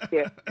be honest with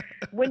you,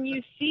 when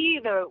you see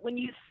the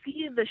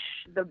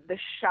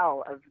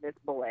shell of this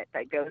bullet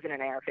that goes in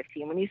an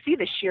AR-15, when you see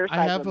the sheer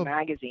size of the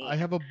magazine, I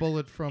have a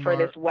bullet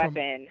this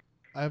weapon.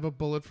 I have a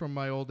bullet from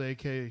my old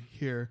AK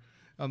here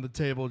on the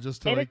table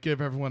just to give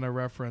everyone a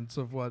reference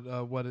of what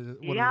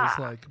it was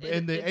like.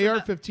 And the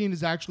AR-15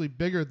 is actually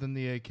bigger than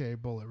the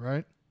AK bullet,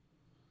 right?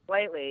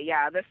 Slightly,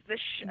 yeah.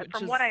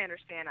 From what I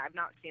understand, I've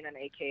not seen an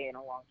AK in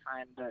a long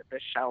time. The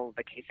shell,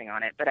 the casing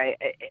on it, but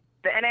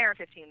the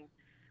AR-15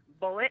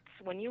 bullets,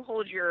 when you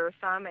hold your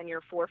thumb and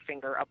your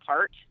forefinger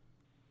apart,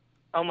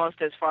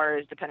 almost as far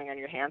as, depending on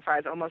your hand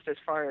size, almost as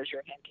far as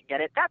your hand can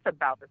get it, that's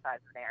about the size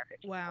of an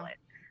AR-15 bullet.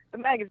 The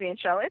magazine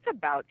shell, it's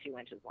about 2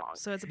 inches long.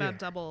 So it's about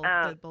double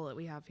the bullet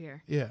we have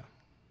here. Yeah.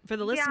 For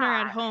the listener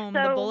at home,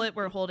 the bullet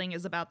we're holding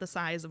is about the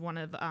size of one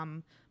of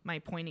my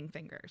pointing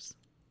fingers.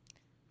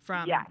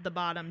 From the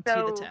bottom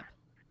to the tip.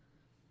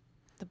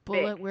 The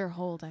bullet we're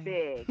holding.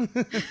 Big.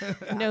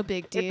 No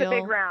big deal. It's a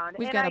big round.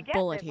 We've and got I a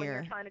bullet when here.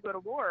 you're trying to go to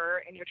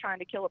war and you're trying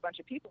to kill a bunch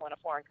of people in a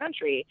foreign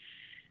country,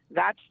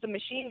 that's the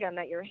machine gun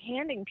that you're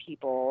handing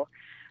people.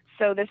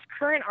 So this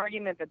current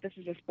argument that this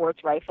is a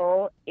sports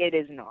rifle, it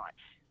is not.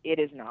 It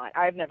is not.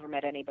 I've never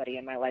met anybody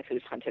in my life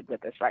who's hunted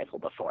with this rifle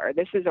before.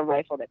 This is a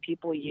rifle that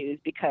people use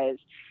because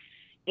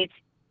it's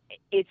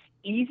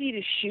easy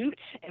to shoot.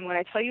 And when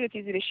I tell you it's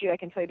easy to shoot, I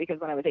can tell you because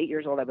when I was 8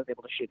 years old, I was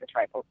able to shoot this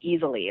rifle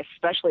easily,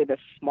 especially the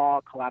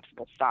small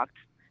collapsible stock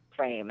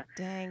frame.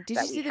 Dang. Did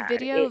you see the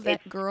video of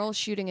that girl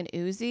shooting an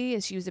Uzi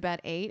as she was about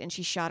 8 and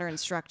she shot her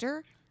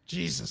instructor?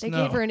 Jesus, They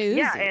gave her an Uzi.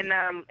 Yeah, in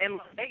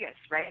Las Vegas,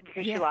 right?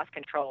 Because she lost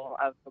control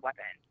of the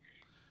weapon.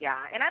 Yeah,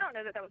 and I don't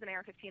know that was an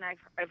AR-15.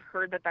 I've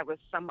heard that was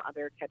some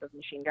other type of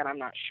machine gun. I'm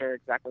not sure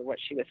exactly what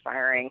she was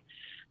firing.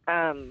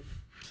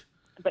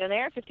 But an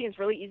AR-15 is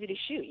really easy to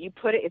shoot. You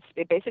put it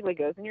basically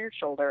goes in your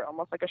shoulder,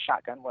 almost like a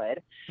shotgun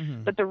would.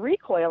 Mm-hmm. But the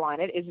recoil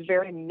on it is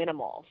very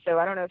minimal. So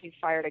I don't know if you've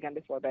fired a gun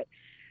before, but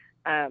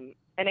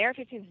an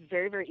AR-15 is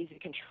very, very easy to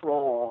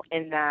control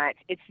in that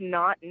it's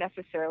not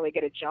necessarily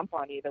going to jump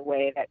on you the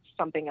way that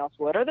something else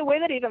would, or the way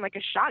that even like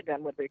a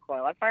shotgun would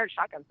recoil. I've fired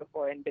shotguns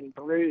before and been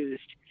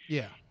bruised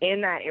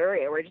in that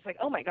area where you're just like,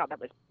 oh my God, that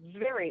was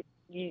very,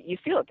 you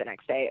feel it the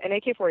next day. An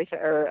AK-47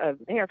 or an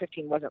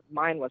AR-15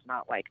 mine was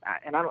not like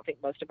that. And I don't think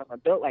most of them are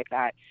built like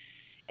that.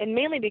 And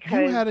mainly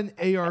because you had an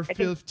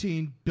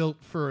AR-15 built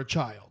for a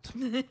child.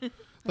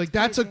 Like,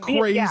 that's a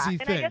crazy thing.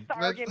 And I guess the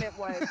argument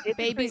was...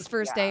 Baby's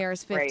first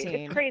AR-15. Right.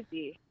 It's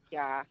crazy,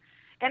 yeah.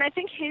 And I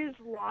think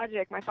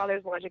my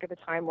father's logic at the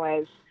time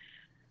was,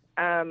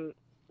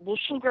 well,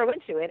 she'll grow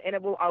into it, and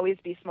it will always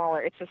be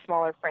smaller. It's a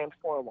smaller frame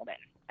for a woman,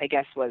 I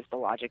guess, was the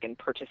logic in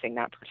purchasing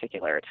that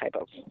particular type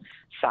of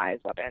size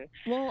weapon.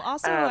 Well,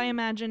 also, I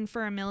imagine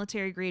for a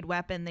military-grade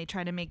weapon, they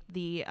try to make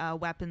the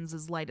weapons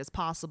as light as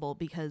possible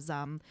because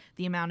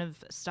the amount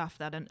of stuff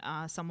that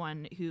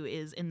someone who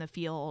is in the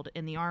field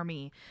in the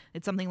Army,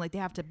 it's something like they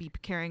have to be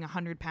carrying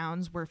 100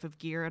 pounds worth of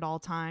gear at all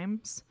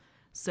times.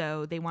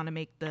 So they want to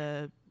make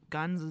the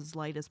guns as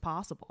light as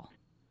possible.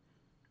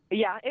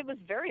 Yeah, it was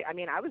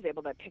I was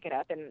able to pick it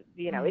up and,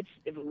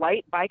 it's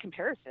light by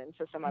comparison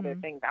to some other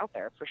things out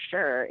there for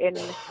sure. And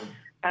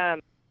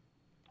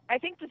I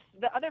think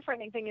the other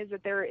frightening thing is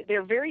that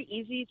they're very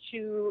easy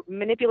to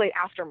manipulate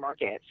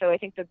aftermarket. So I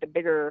think that the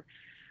bigger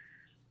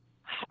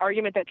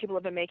argument that people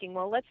have been making,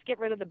 well, let's get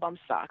rid of the bump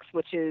stocks,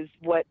 which is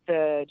what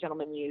the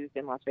gentleman used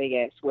in Las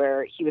Vegas,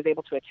 where he was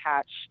able to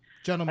attach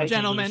gentleman,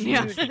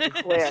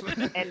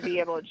 clip and be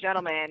able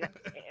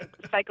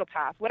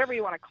psychopath, whatever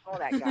you want to call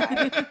that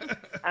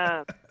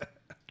guy.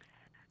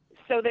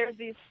 So there's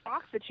these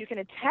stocks that you can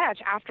attach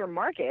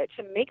aftermarket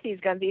to make these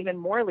guns even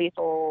more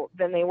lethal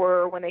than they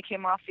were when they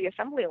came off the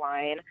assembly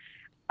line,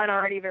 an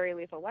already very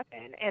lethal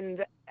weapon.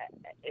 And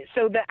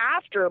so the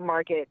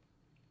aftermarket,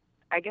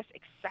 I guess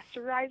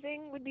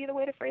accessorizing would be the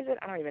way to phrase it.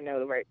 I don't even know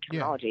the right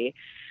terminology.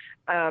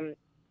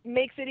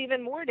 Makes it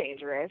even more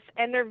dangerous.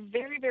 And they're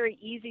very, very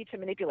easy to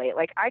manipulate.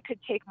 Like, I could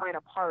take mine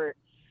apart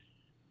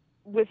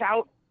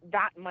without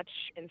that much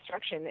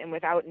instruction and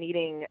without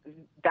needing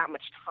that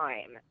much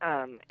time.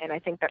 And I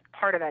think that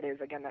part of that is,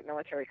 again, that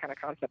military kind of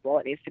concept. Well,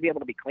 it needs to be able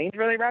to be cleaned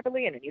really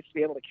rapidly, and it needs to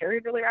be able to carry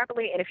really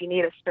rapidly. And if you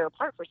need a spare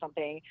part for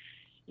something,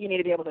 you need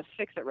to be able to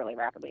fix it really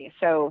rapidly.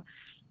 So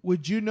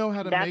would you know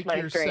how to that's make my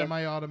your experience.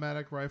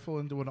 semi-automatic rifle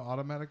into an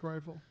automatic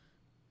rifle?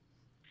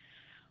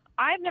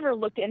 I've never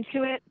looked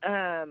into it.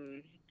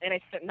 And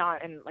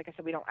like I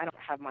said, I don't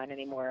have mine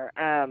anymore.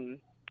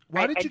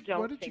 Why did you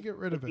get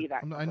rid of it?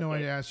 I know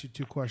I asked you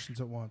two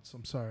questions at once.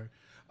 I'm sorry.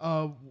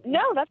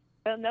 No,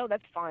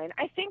 that's fine.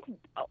 I think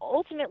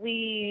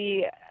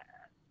ultimately,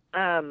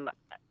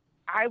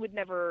 I would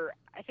never.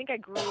 I think I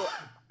grew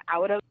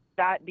out of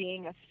that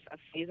being a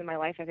phase in my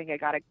life. I think I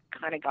got. I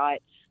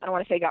don't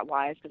want to say got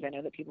wise, because I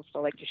know that people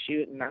still like to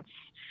shoot, and that's,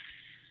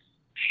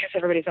 I guess,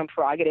 everybody's own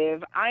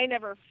prerogative. I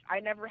never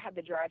had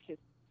the drive to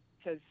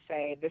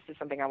say this is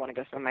something I want to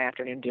go spend my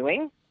afternoon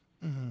doing.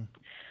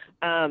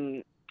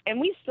 Mm-hmm. And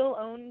we still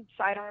own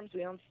sidearms.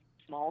 We own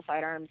small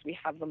sidearms. We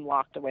have them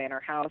locked away in our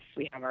house.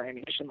 We have our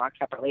ammunition locked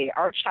separately.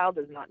 Our child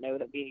does not know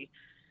that we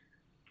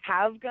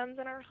have guns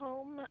in our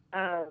home.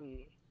 And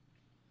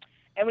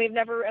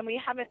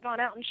we haven't gone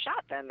out and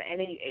shot them. And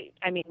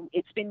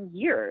it's been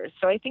years.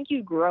 So I think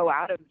you grow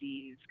out of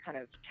these kind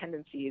of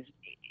tendencies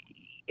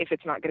if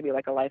it's not going to be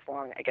like a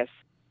lifelong, I guess,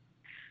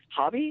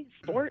 hobby,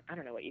 sport. I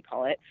don't know what you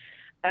call it.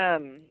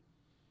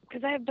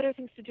 Because I have better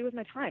things to do with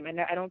my time, and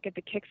I don't get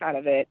the kicks out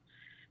of it.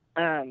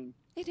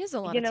 It is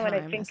a lot of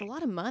time. It's a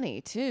lot of money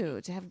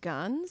too to have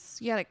guns.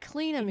 You got to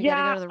clean them. You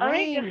got to go to the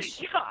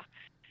range.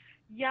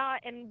 Yeah,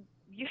 and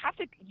you have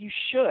to. You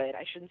should.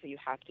 I shouldn't say you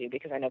have to,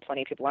 because I know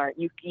plenty of people aren't.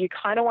 You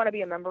kind of want to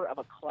be a member of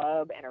a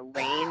club and a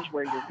range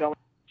where you're going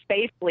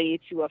safely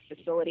to a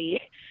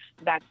facility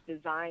that's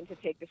designed to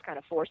take this kind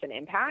of force and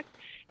impact,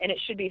 and it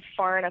should be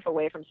far enough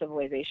away from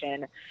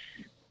civilization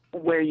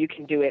where you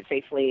can do it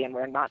safely and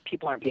where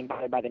people aren't being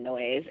bothered by the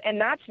noise.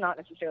 And that's not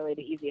necessarily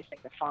the easiest thing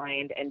to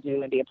find and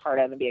do and be a part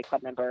of and be a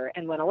club member.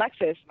 And when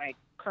Alexis, my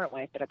current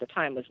wife, but at the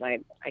time was my,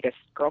 I guess,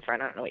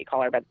 girlfriend, I don't know what you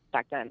call her, but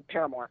back then,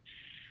 paramour,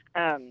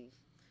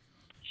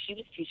 she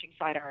was teaching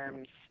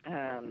sidearms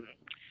to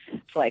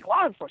like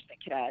law enforcement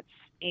cadets.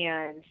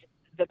 And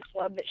the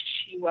club that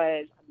she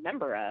was a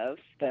member of,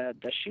 the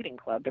shooting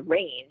club, the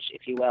range,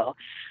 if you will,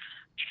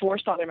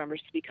 forced all their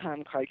members to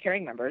become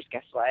card-carrying members.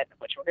 Guess what?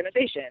 Which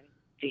organization?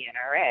 The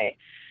NRA.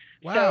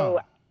 Wow. So,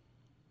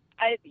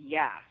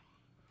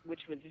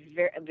 which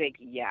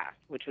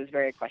was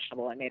very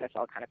questionable and made us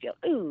all kind of feel,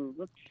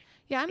 ooh.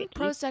 Yeah, I'm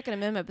pro Second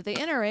Amendment, but the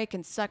NRA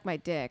can suck my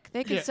dick.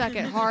 They can suck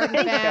it hard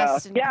and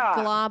fast and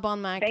glob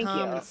on my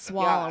cum and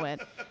swallow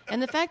it.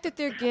 And the fact that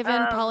they're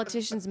giving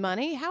politicians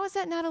money, how is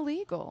that not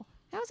illegal?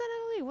 How is that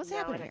not illegal? What's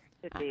happening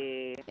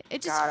here?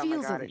 It just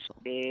feels illegal.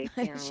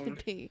 It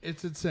should be.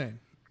 It's insane.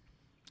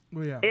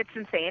 Well, yeah. It's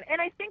insane.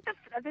 And I think the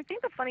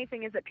funny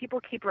thing is that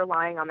people keep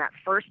relying on that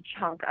first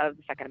chunk of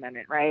the Second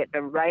Amendment, right?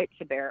 The right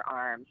to bear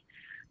arms.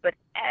 But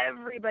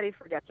everybody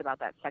forgets about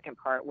that second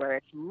part, where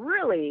it's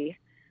really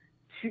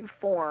to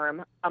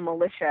form a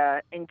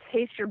militia in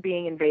case you're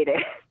being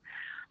invaded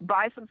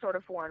by some sort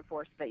of foreign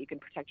force so that you can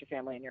protect your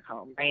family and your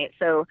home, right?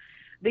 So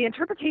the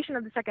interpretation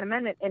of the Second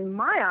Amendment, in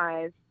my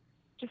eyes,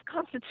 just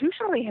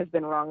constitutionally has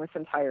been wrong this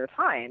entire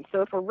time.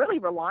 So if we're really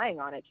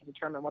relying on it to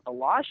determine what the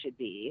law should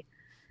be,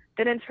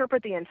 then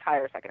interpret the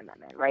entire Second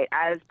Amendment, right,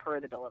 as per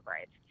the Bill of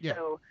Rights. Yeah.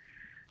 So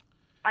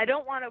I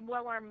don't want a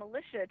well-armed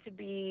militia to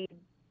be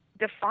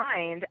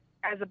defined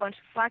as a bunch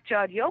of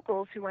slack-jawed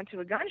yokels who went to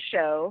a gun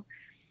show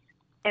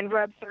and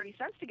rubbed 30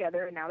 cents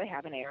together, and now they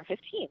have an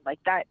AR-15. Like,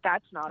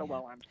 that's not a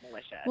well-armed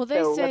militia. Well,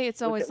 they say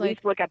it's always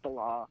like, look at the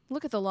law.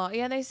 Look at the law.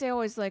 Yeah, they say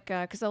always like,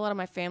 because a lot of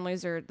my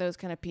families are those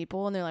kind of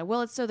people, and they're like,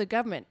 well, it's so the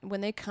government, when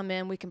they come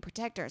in, we can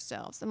protect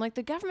ourselves. I'm like,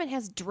 the government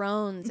has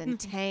drones and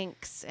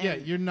tanks. And yeah,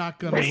 you're not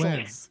going to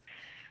win.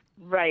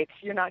 Right,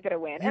 you're not going to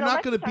win. You're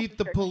not going to beat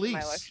the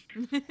police.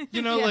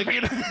 You know,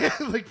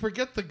 like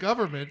forget the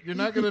government. You're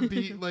not going to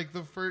be like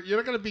the first. You're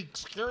not going to be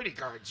security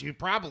guards. You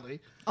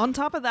probably. On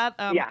top of that,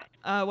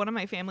 one of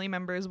my family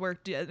members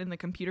worked in the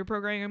computer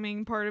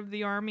programming part of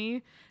the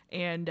Army,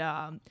 and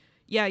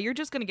you're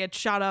just going to get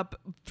shot up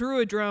through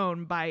a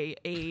drone by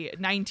a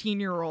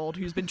 19-year-old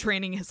who's been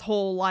training his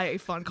whole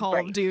life on Call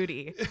of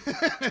Duty.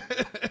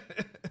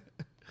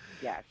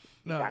 Yes.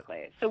 No.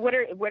 Exactly. So why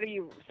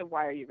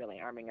are you really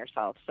arming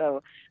yourself?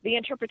 So the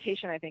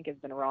interpretation, I think, has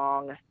been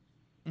wrong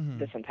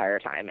this entire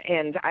time.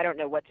 And I don't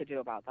know what to do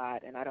about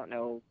that. And I don't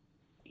know,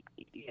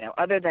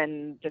 other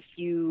than the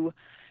few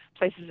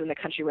places in the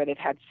country where they've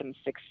had some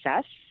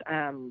success,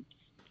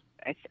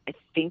 I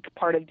think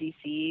part of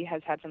DC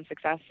has had some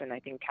success, and I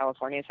think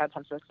California has had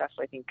some success.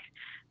 So I think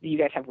you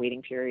guys have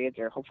waiting periods,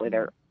 or hopefully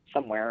they're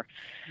somewhere.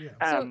 Yeah.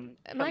 So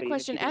my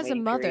question, as a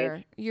mother,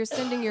 periods. you're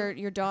sending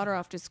your daughter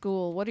off to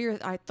school. What are your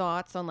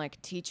thoughts on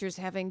like teachers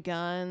having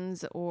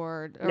guns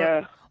or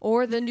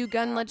the new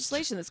gun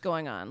legislation that's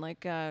going on,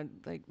 like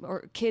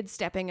or kids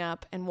stepping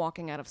up and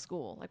walking out of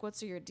school? Like,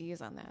 what's your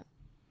ideas on that?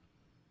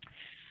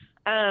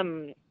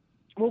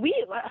 Well,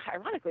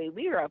 ironically,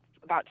 we were up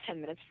about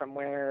 10 minutes from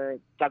where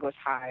Douglas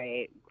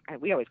High,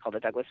 we always called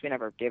it Douglas. We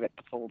never gave it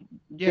the full.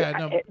 Yeah,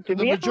 no, the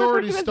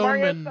majority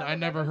Stoneman I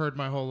never heard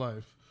my whole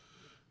life.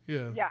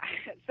 Yeah. Yeah.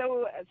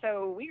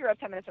 So we grew up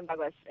 10 minutes from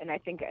Douglas, and I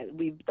think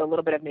the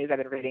little bit of news I've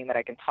been reading that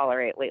I can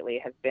tolerate lately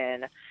has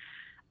been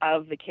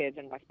of the kids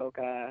in West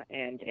Boca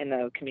and in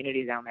the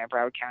communities down there,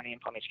 Broward County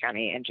and Palm Beach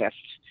County, and just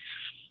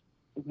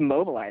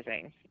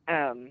mobilizing.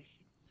 And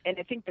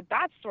I think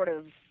that's sort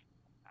of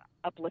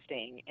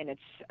uplifting, and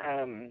it's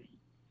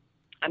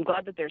I'm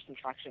glad that there's some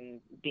traction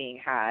being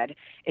had.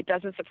 It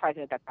doesn't surprise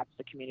me that that's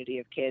the community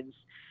of kids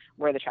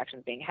where the traction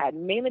is being had,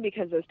 mainly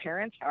because those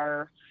parents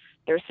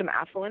there's some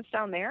affluence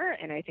down there,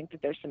 and I think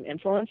that there's some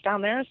influence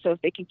down there. So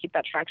if they can keep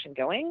that traction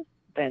going,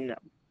 then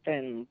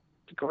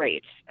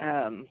great.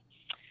 And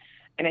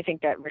I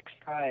think that Rick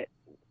Scott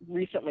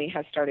recently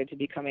has started to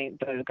the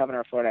governor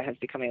of Florida has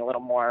becoming a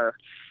little more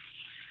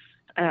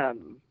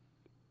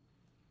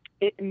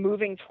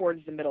moving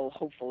towards the middle,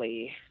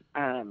 hopefully.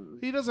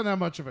 He doesn't have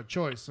much of a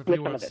choice if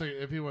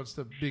he wants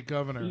to be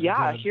governor.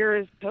 Yeah, again.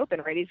 here's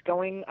hoping, right? He's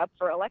going up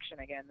for election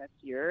again this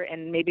year,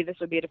 and maybe this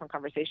would be a different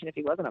conversation if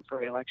he wasn't up for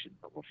re-election,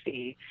 but we'll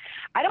see.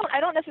 I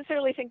don't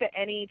necessarily think that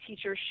any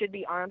teacher should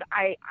be armed.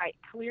 I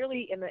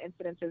clearly, in the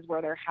incidences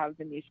where there have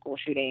been these school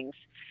shootings,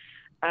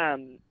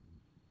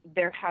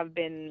 there have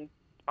been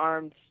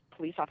armed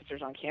police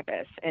officers on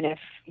campus, and if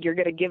you're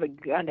going to give a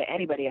gun to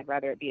anybody, I'd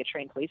rather it be a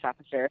trained police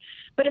officer.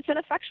 But it's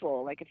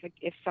ineffectual. Like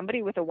if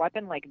somebody with a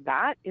weapon like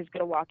that is going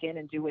to walk in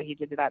and do what he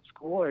did to that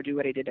school or do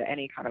what he did to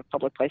any kind of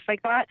public place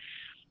like that,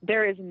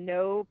 there is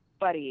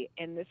nobody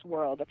in this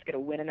world that's going to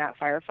win in that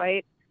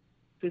firefight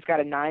who's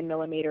got a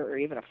 9mm or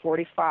even a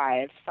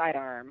 .45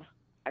 sidearm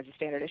as a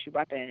standard issue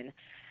weapon,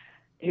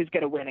 who's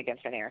going to win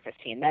against an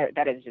AR-15.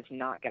 That is just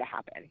not going to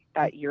happen.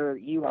 That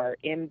you are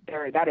in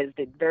there. That is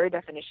the very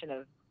definition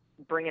of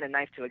bringing a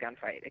knife to a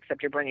gunfight,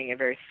 except you're bringing a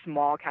very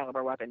small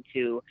caliber weapon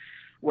to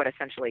what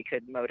essentially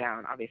could mow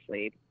down,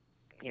 obviously,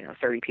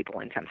 30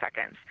 people in 10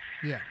 seconds.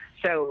 Yeah.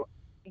 So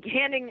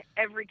handing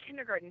every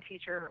kindergarten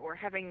teacher or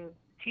having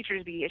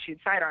teachers be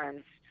issued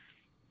sidearms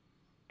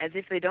as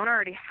if they don't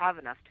already have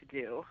enough to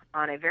do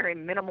on a very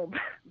minimal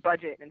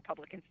budget in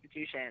public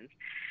institutions,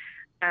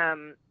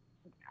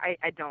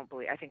 I don't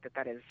believe. I think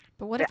that is.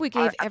 But what if we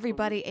gave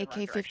everybody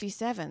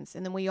AK-57s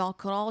and then we all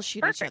could all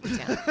shoot each other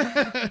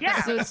down?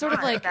 Yeah. So it's sort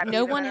of like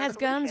no one has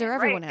guns or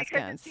everyone has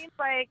guns. It seems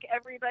like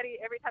every time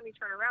you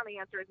turn around, the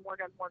answer is more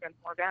guns, more guns,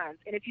 more guns.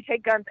 And if you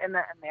take guns, and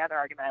the other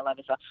argument I love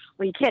is,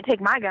 well, you can't take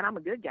my gun. I'm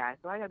a good guy,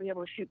 so I got to be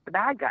able to shoot the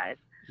bad guys.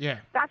 Yeah.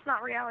 That's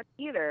not reality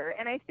either.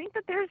 And I think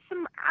that there's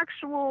some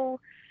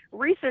actual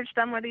research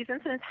done where these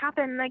incidents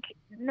happen. Like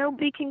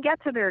nobody can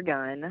get to their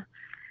gun.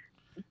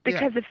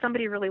 Because if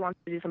somebody really wants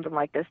to do something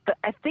like this, but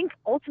I think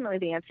ultimately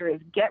the answer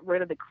is get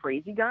rid of the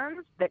crazy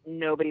guns that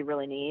nobody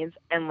really needs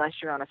unless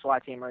you're on a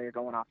SWAT team or you're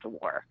going off to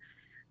war.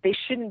 They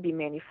shouldn't be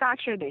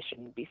manufactured. They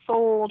shouldn't be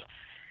sold.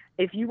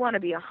 If you want to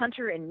be a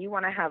hunter and you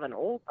want to have an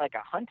old, like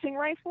a hunting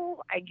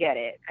rifle, I get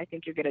it. I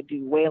think you're going to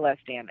do way less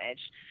damage.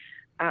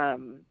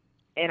 And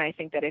I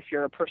think that if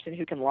you're a person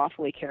who can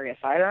lawfully carry a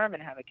sidearm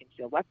and have a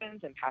concealed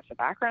weapons and pass a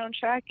background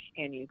check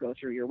and you go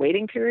through your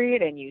waiting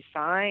period and you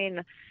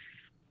sign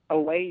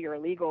away your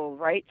legal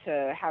right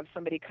to have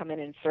somebody come in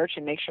and search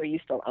and make sure you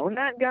still own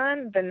that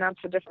gun, then that's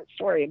a different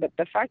story. But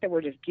the fact that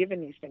we're just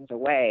giving these things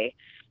away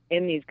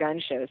in these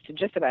gun shows to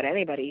just about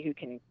anybody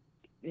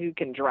who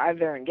can drive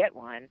there and get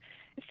one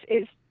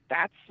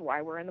that's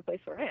why we're in the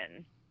place we're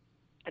in.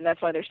 And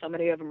that's why there's so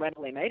many of them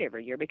readily made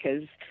every year,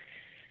 because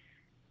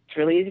it's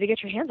really easy to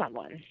get your hands on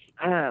one.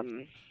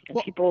 And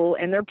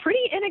they're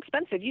pretty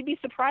inexpensive. You'd be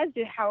surprised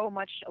at how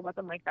much a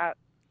weapon like that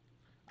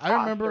I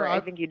remember.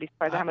 I think you'd be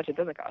surprised at how much it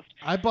doesn't cost.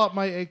 I bought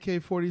my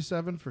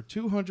AK-47 for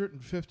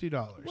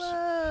 $250.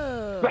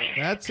 Whoa!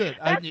 That's it.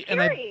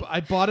 I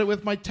bought it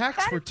with my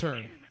tax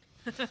return.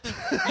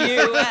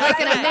 Like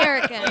an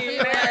American.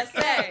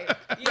 USA.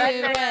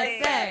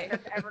 USA.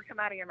 That's ever come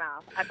out of your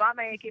mouth. I bought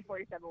my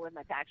AK-47 with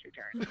my tax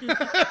return.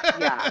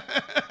 Yeah.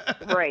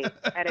 Right.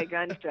 At a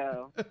gun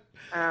show.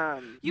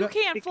 You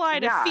can't fly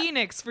to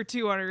Phoenix for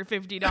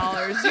 $250.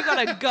 You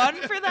got a gun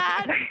for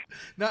that?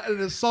 Not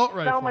an assault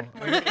rifle. So much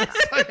more.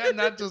 It's like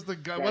not just a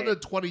gun. Right. It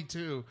wasn't a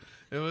 22.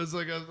 It was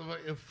like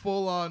a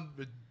full-on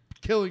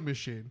killing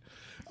machine.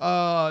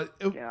 No,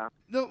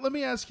 let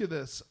me ask you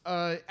this.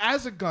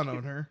 As a gun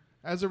owner,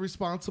 as a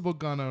responsible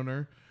gun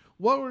owner,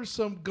 what were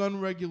some gun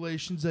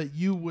regulations that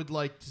you would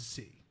like to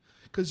see?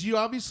 Because you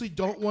obviously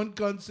don't want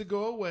guns to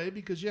go away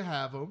because you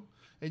have them,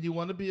 and you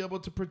want to be able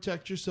to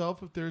protect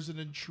yourself if there's an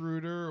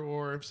intruder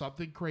or if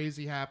something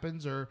crazy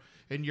happens, or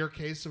in your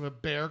case, if a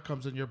bear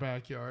comes in your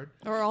backyard.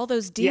 Or all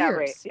those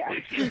deer. Yeah,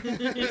 right.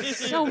 Yeah.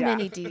 So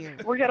many deer.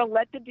 We're gonna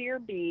let the deer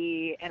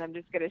be, and I'm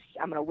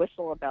gonna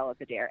whistle a bell at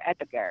the deer. I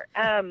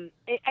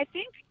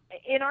think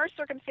in our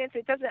circumstance,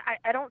 it doesn't.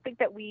 I don't think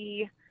that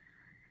we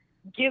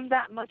give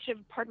that much of,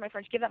 pardon my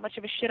French, give that much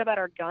of a shit about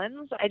our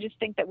guns. I just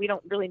think that we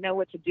don't really know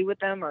what to do with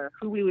them, or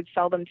who we would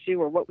sell them to,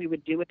 or what we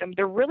would do with them.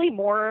 They're really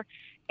more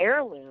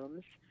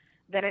heirlooms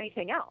than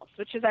anything else,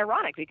 which is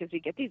ironic because we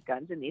get these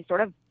guns in these sort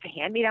of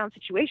hand-me-down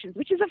situations,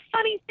 which is a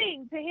funny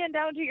thing to hand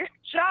down to your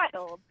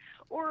child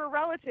or a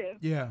relative.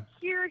 Yeah.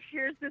 Here's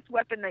this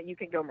weapon that you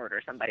can go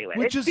murder somebody with.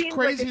 Which It is seems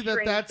crazy like that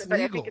strange, that's but I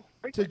think legal it's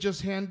to frequent.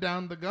 just hand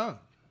down the gun.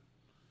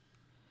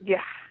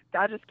 Yeah,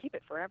 I'll just keep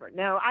it forever.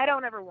 No, I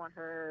don't ever want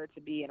her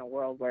to be in a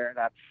world where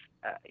that's,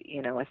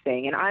 a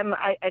thing. And I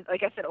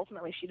like I said,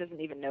 ultimately, she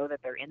doesn't even know that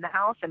they're in the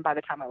house. And by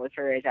the time I was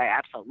her age, I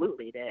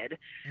absolutely did.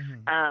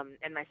 Mm-hmm.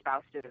 And my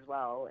spouse did as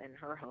well in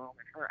her home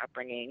and her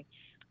upbringing.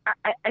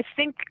 I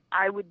think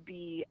I would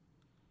be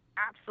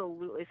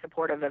absolutely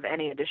supportive of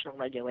any additional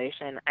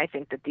regulation. I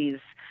think that these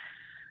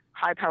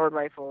high-powered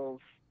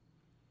rifles,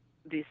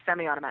 these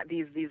semi-automatic,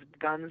 these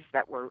guns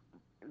that were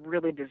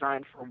really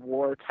designed for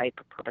war-type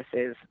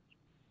purposes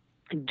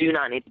do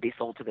not need to be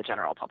sold to the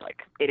general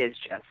public.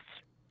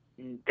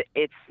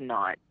 It's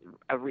not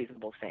a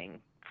reasonable thing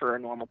for a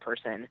normal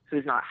person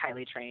who's not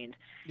highly trained,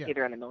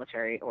 either in the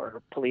military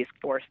or police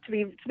force, to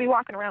be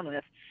walking around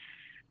with.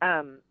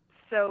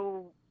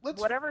 So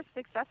whatever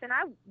success, and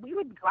we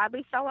would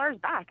gladly sell ours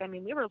back. I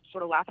mean, we were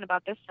sort of laughing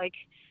about this, like,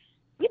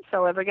 we'd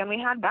sell every gun we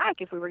had back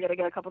if we were going to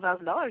get a couple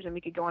 $1,000s and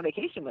we could go on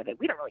vacation with it.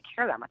 We don't really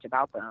care that much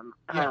about them.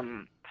 Yeah.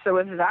 So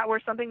if that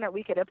were something that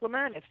we could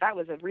implement, if that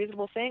was a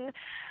reasonable thing,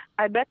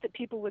 I bet that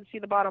people would see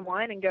the bottom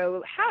line and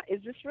go,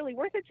 is this really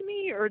worth it to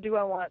me? Or do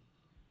I want,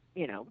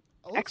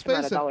 X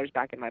amount of dollars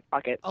back in my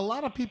pocket? A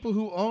lot of people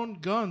who own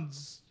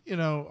guns,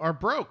 are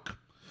broke.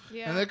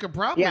 Yeah. And they could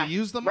probably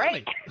use the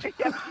money. Right.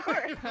 Yeah,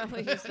 sure.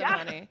 Probably use the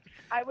money.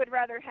 I would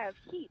rather have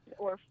heat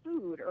or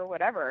food or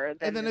whatever.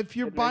 And then if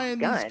you're buying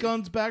these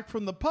guns back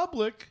from the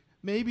public,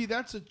 maybe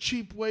that's a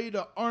cheap way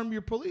to arm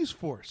your police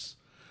force,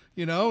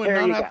 and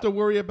not have to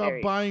worry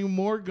about buying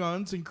more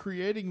guns and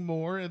creating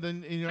more and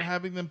then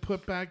having them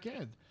put back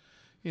in.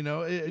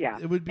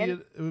 It would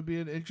be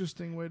an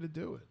interesting way to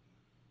do it.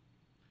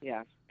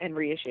 Yeah, and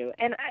reissue.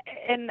 And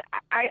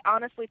I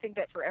honestly think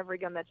that for every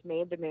gun that's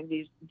made,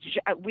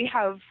 we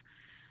have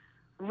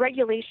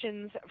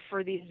regulations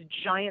for these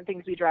giant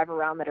things we drive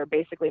around that are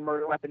basically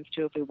murder weapons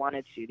too if we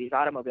wanted to. These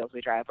automobiles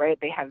we drive, right?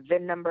 They have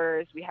VIN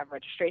numbers, we have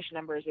registration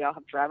numbers, we all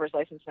have driver's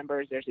license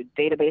numbers. There's a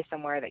database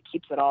somewhere that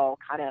keeps it all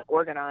kind of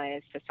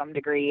organized to some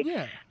degree.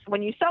 Yeah. So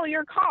when you sell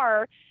your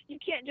car, you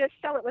can't just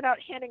sell it without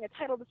handing a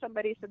title to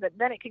somebody so that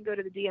then it can go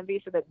to the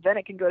DMV, so that then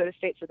it can go to the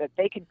state so that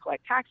they can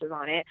collect taxes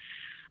on it.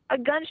 A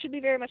gun should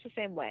be very much the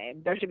same way.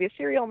 There should be a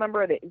serial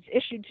number that is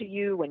issued to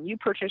you when you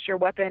purchase your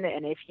weapon,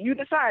 and if you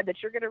decide that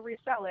you're going to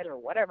resell it or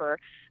whatever,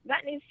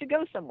 that needs to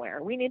go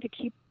somewhere. We need to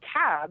keep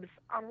tabs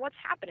on what's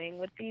happening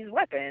with these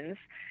weapons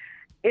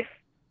if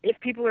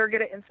people are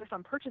going to insist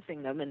on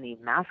purchasing them in the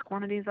mass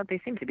quantities that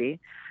they seem to be.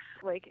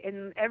 Like,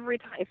 in every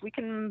time, if we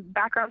can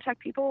background check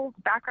people,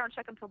 background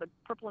check until they're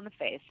purple in the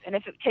face. And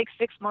if it takes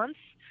 6 months,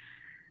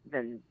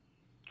 then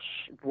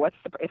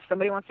if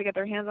somebody wants to get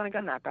their hands on a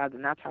gun that bad,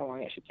 then that's how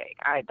long it should take.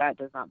 That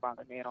does not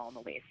bother me at all in the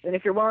least. And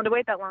if you're willing to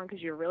wait that long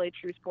because you're really a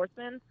true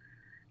sportsman,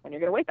 then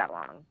you're going to wait that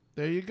long.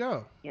 There you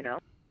go.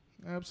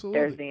 Absolutely.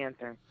 There's the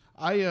answer.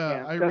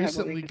 I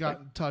recently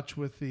got in touch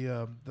with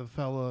the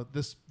fella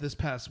this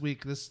past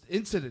week. This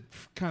incident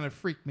kind of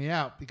freaked me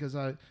out because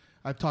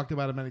I've talked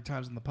about it many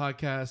times in the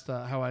podcast,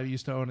 how I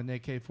used to own an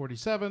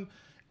AK-47,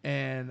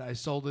 and I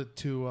sold it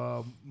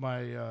to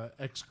my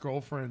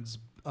ex-girlfriend's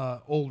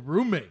old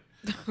roommate.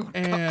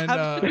 And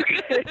oh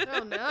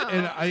no!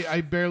 And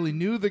I barely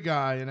knew the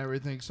guy and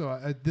everything.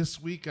 So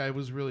this week I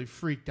was really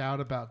freaked out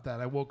about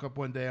that. I woke up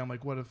one day, I'm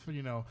like, what if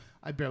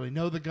I barely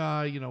know the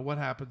guy? What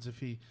happens if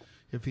he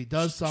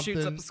does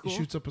something?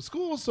 Shoots up a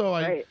school. So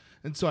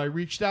I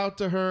reached out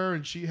to her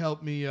and she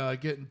helped me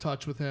get in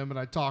touch with him, and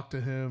I talked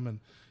to him,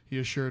 and he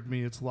assured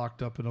me it's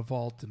locked up in a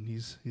vault and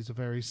he's a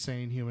very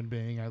sane human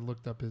being. I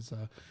looked up his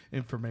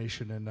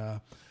information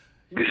and.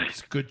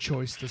 It's a good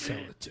choice to sell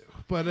it to,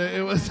 but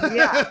it was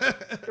yeah,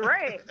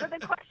 right. But the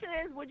question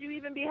is, would you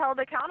even be held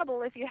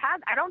accountable if you had?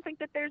 I don't think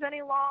that there's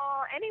any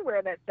law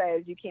anywhere that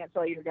says you can't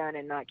sell your gun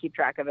and not keep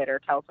track of it or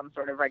tell some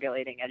sort of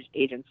regulating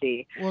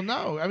agency. Well,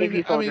 no, if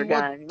you sold your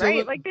gun,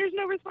 right? Like, there's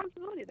no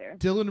responsibility there.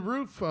 Dylan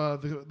Roof,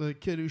 the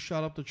kid who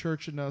shot up the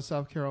church in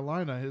South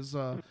Carolina, his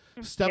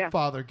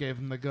stepfather gave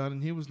him the gun,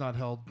 and he was not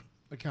held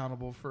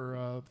accountable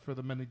for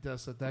the many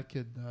deaths that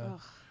kid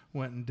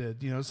went and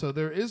did. So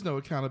there is no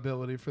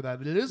accountability for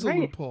that. It is a Right.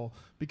 loophole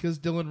because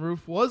Dylan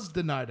Roof was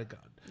denied a gun.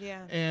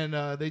 Yeah. And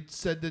they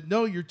said that,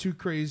 no, you're too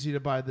crazy to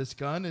buy this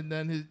gun. And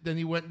then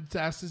he went and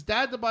asked his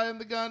dad to buy him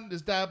the gun.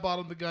 His dad bought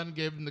him the gun,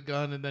 gave him the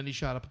gun, and then he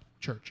shot up a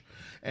church.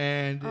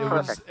 And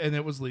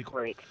it was legal.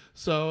 Great.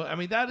 So, I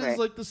mean, that is Right.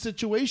 like the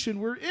situation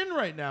we're in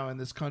right now in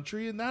this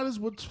country. And that is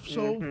what's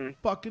so Mm-hmm.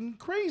 fucking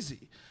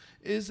crazy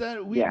is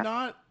that we're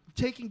not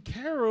taking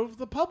care of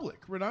the public.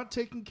 We're not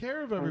taking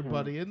care of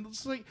everybody. And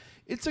it's like,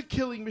 it's a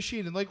killing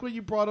machine. And like when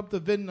you brought up the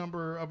VIN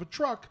number of a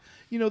truck,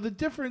 the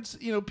difference,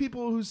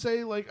 people who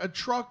say like a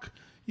truck,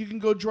 you can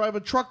go drive a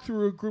truck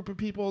through a group of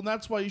people and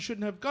that's why you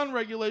shouldn't have gun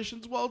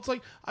regulations. Well, it's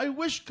like, I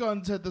wish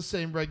guns had the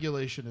same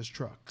regulation as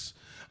trucks.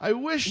 I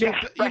wish,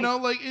 that,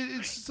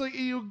 it's just like,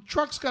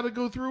 trucks got to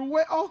go through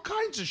all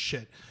kinds of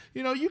shit.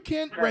 You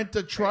can't rent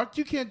a truck.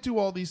 You can't do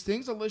all these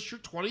things unless you're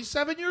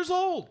 27 years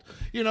old.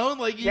 You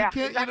can't.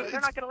 Exactly. They're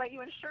not going to let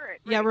you insure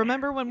it. Yeah, Right?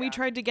 remember when we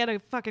tried to get a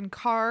fucking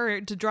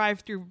car to drive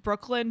through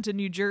Brooklyn to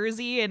New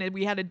Jersey and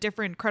we had a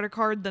different credit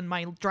card than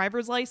my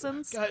driver's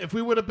license? God, if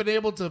we would have been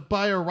able to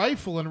buy a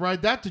rifle and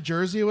ride that to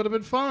Jersey, it would have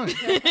been fine.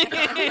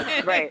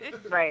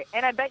 Right.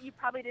 And I bet you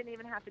probably didn't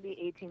even have to be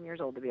 18 years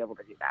old to be able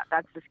to do that.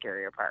 That's the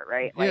scarier part,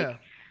 right? Yeah.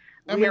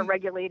 We are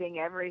regulating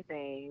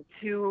everything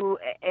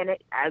and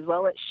it as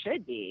well it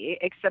should be,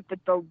 except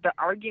that the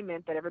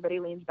argument that everybody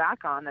leans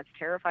back on that's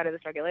terrified of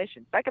this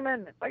regulation, Second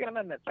Amendment,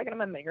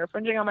 you're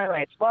infringing on my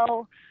rights.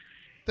 Well,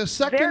 the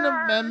Second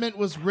Amendment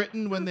was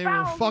written when they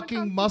were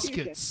fucking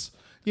muskets.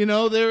 They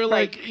were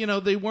like,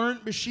 they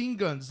weren't machine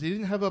guns. They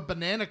didn't have a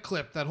banana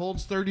clip that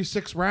holds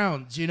 36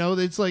 rounds.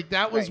 It's like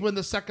that was when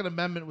the Second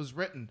Amendment was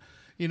written.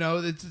 It's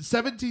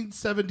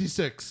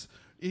 1776.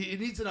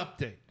 It needs an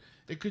update.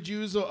 It could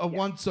use a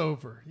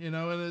once-over, and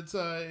it's...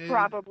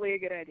 probably a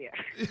good idea.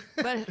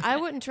 But I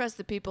wouldn't trust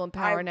the people in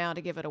power now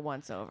to give it a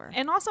once-over.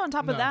 And also on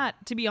top of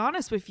that, to be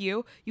honest with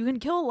you, you can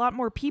kill a lot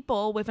more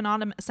people with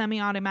an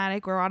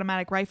semi-automatic or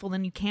automatic rifle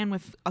than you can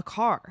with a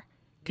car.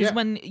 Because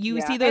when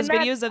you see those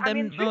videos of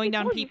them mowing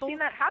down people... You've seen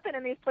that happen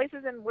in these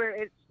places and where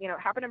it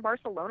happened in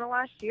Barcelona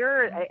last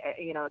year,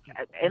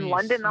 in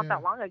London not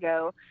that long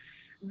ago.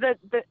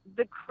 The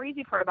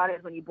crazy part about it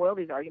is when you boil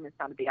these arguments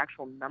down to the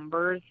actual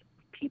numbers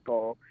of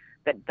people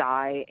that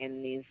die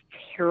in these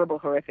terrible,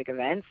 horrific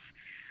events,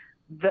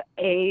 the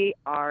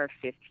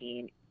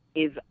AR-15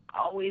 is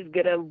always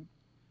gonna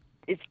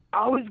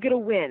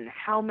win.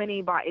 How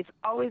many buy? It's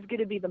always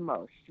gonna be the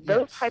most.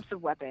 Those types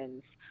of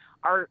weapons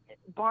are,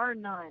 bar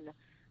none,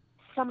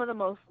 some of the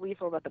most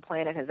lethal that the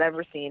planet has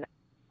ever seen,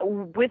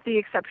 with the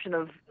exception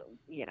of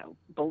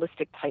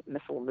ballistic type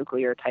missile,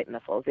 nuclear type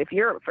missiles. If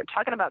you're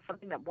talking about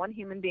something that one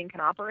human being can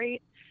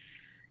operate,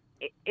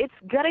 it's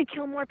gonna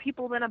kill more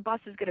people than a bus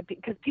is gonna be,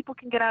 because people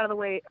can get out of the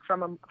way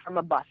from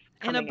a bus.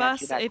 And a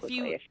bus,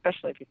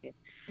 especially if you see.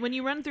 When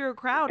you run through a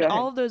crowd,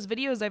 all of those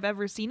videos I've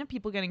ever seen of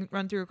people getting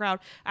run through a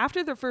crowd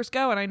after their first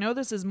go, and I know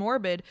this is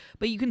morbid,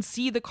 but you can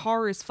see the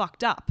car is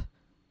fucked up.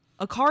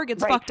 A car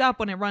gets fucked up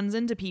when it runs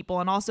into people,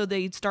 and also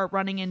they start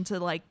running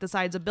into like the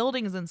sides of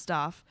buildings and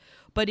stuff.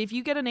 But if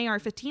you get an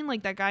AR-15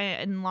 like that guy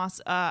in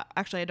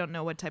actually I don't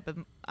know what type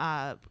of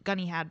gun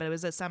he had, but it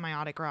was a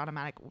semi-automatic or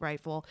automatic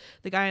rifle.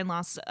 The guy in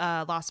Las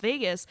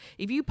Vegas,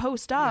 if you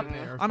post up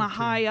on a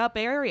high up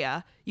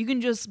area, you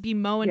can just be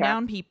mowing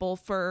down people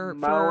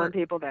mowing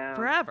people down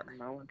forever.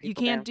 You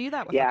can't do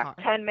that with a car.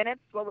 10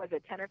 minutes. What was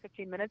it? 10 or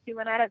 15 minutes you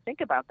went at it.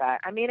 Think about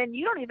that. I mean, and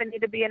you don't even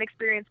need to be an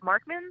experienced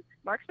marksman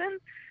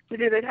to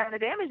do the kind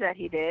of damage that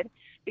he did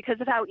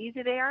because of how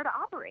easy they are to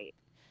operate.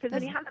 Because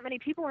when you have that many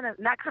people in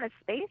that kind of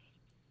space,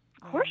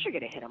 of course you're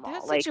going to hit them all.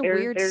 That's like, such a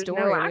weird there's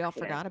story no we all accident.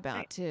 forgot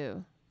about,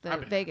 too.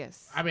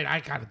 Vegas. I mean, I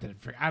kind of didn't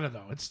I don't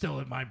know. It's still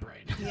in my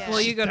brain. Yeah. Well,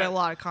 you go to a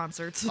lot of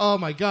concerts. Oh,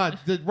 my God.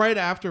 Right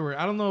afterward,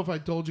 I don't know if I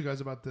told you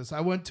guys about this.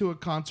 I went to a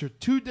concert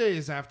 2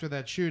 days after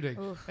that shooting,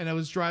 and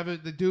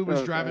the dude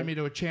was driving me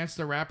to a Chance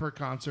the Rapper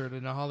concert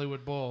in the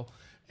Hollywood Bowl.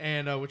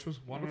 And which was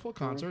a wonderful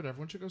concert.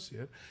 Everyone should go see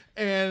it.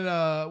 And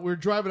we're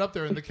driving up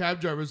there, and the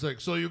cab driver was like,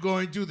 "So you're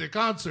going to the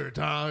concert,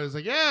 huh?" I was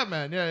like, "Yeah,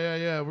 man.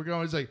 Yeah. We're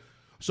going." He's like,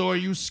 "So are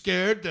you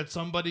scared that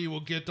somebody will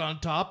get on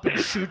top and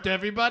shoot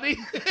everybody?"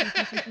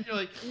 You're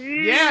like,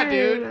 "Yeah,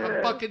 dude.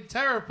 I'm fucking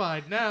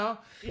terrified now."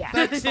 Yeah.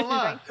 Thanks a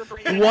lot.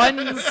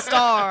 1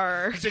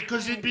 star.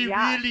 Because it'd be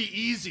really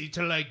easy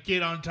to like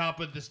get on top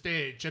of the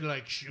stage and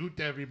like shoot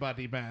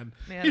everybody, man.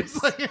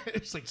 It's like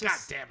God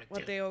damn it. What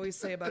dude. they always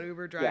say about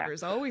Uber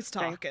drivers, always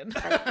talking.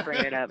 Thanks for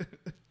bringing it up.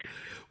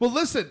 Well,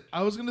 listen,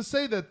 I was going to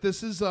say that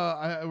this is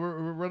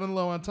we're running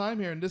low on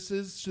time here, and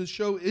the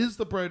show is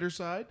The Brighter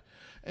Side.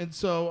 And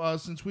so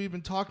since we've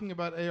been talking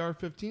about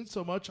AR-15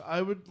 so much,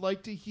 I would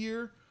like to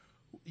hear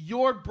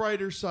your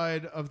brighter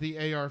side of the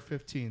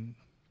AR-15.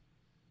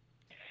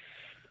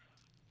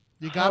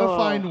 You got to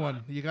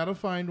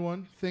find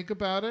one. Think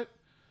about it.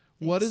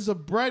 What is a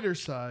brighter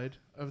side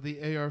of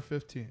the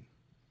AR-15?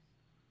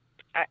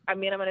 I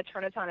mean, I'm going to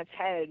turn it on its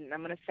head, and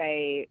I'm going to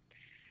say,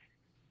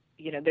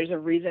 there's a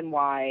reason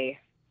why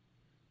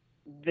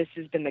this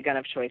has been the gun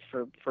of choice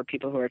for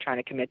people who are trying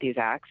to commit these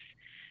acts,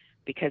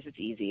 because it's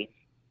easy.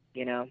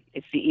 You know,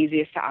 it's the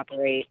easiest to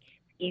operate,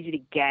 easy to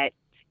get,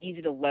 it's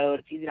easy to load,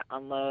 it's easy to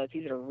unload, it's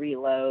easy to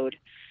reload.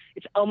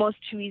 It's almost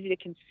too easy to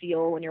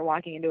conceal when you're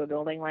walking into a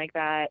building like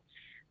that.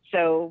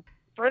 So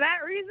for that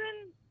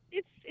reason,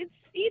 it's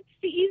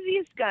the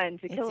easiest gun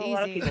to kill a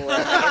lot of people with.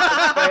 It's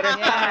the brighter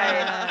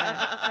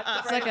side.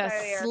 It's like a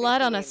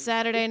slut on a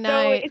Saturday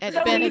night at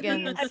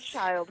Bennigan's. A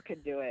child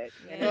could do it,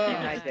 and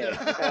I did.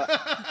 So,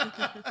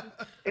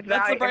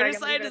 that's the brighter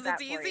side. Is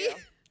it's easy.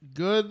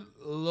 Good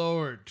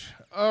Lord!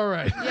 All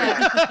right.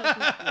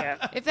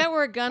 Yeah. If that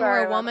were a gun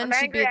where a woman, I'm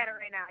she'd angry be. at it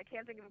right now. I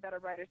can't think of a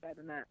better brighter side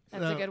than that.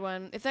 That's a good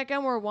one. If that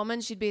gun were a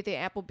woman, she'd be at the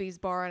Applebee's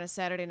bar on a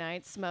Saturday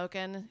night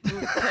smoking,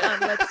 put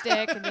on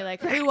lipstick, and be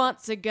like, "Who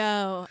wants to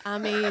go?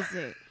 I'm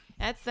easy."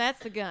 That's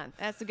the gun.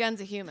 That's the gun's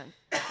a human.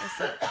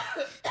 That's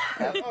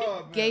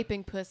a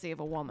gaping pussy of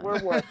a woman.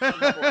 We're more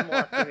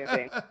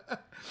community.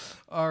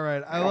 All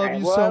right. I love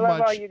you so I love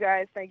much. all you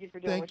guys. Thank you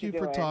for doing Thank what you're you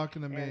for doing.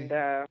 talking to me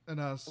and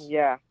us.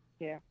 Yeah.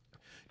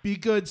 Be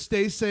good.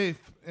 Stay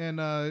safe. And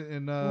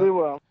We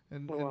will.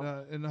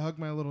 And hug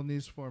my little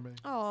niece for me.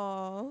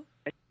 Aww.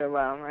 I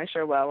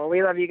sure will. Well,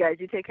 we love you guys.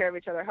 You take care of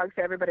each other. Hugs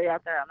to everybody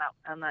out there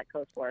on that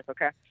coast for us,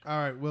 okay? All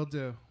right. Will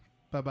do.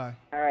 Bye-bye.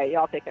 All right.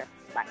 Y'all take care.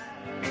 Bye.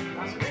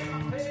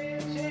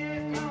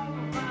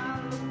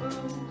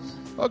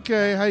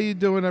 Okay, how you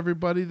doing,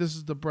 everybody? This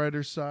is The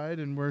Brighter Side,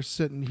 and we're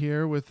sitting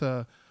here with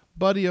a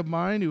buddy of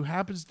mine who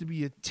happens to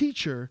be a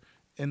teacher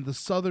in the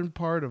southern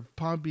part of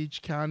Palm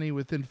Beach County,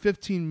 within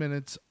 15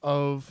 minutes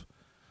of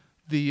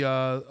the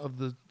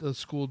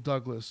school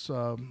Douglas,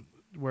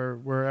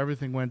 where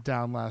everything went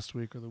down last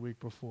week or the week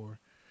before.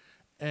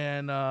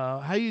 And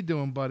how you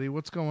doing, buddy?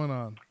 What's going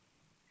on?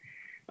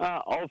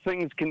 All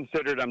things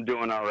considered, I'm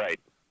doing all right.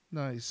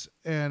 Nice.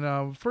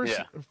 And first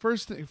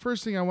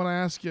thing I want to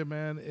ask you,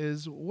 man,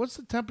 is what's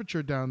the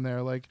temperature down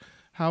there? Like,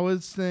 how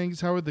is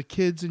things? How are the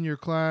kids in your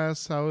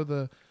class? How are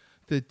the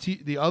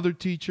other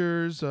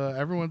teachers?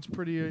 Everyone's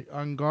pretty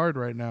on guard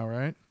right now,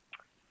 right?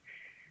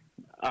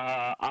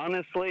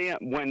 Honestly,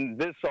 when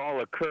this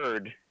all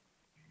occurred,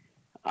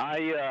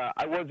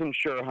 I wasn't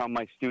sure how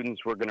my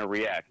students were going to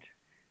react.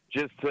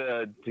 Just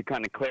to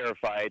kind of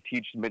clarify, I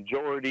teach the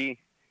majority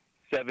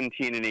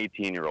 17 and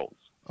 18-year-olds.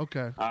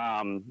 Okay.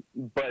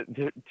 But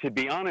to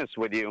be honest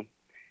with you,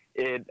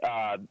 it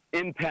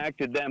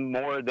impacted them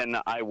more than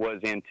I was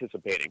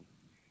anticipating.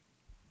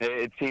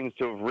 It seems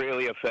to have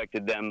really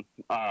affected them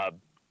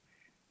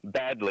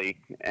badly,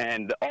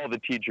 and all the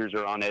teachers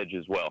are on edge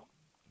as well.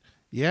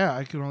 Yeah,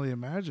 I can only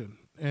imagine.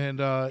 And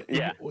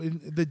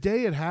in the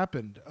day it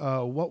happened,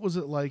 what was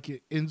it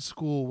like in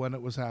school when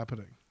it was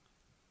happening?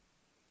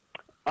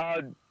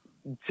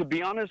 To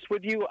be honest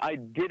with you, I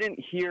didn't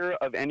hear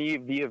of any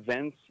of the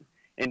events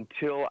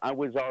until I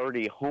was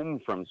already home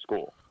from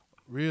school.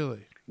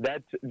 Really?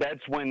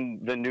 That's when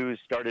the news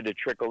started to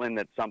trickle in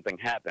that something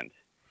happened.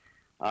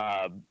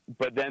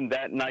 But then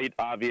that night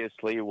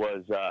obviously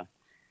was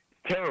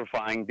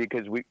terrifying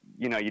because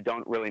you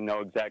don't really know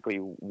exactly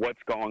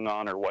what's going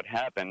on or what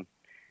happened.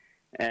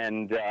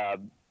 And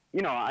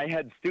I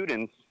have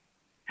students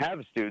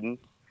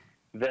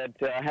that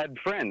had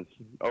friends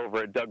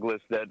over at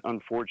Douglas that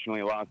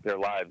unfortunately lost their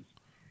lives.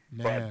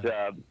 Man.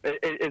 But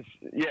it's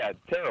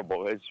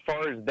terrible. As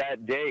far as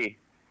that day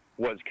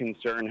was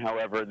concerned,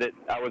 however, that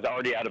I was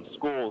already out of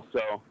school,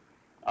 so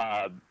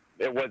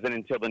it wasn't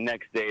until the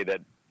next day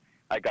that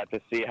I got to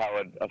see how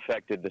it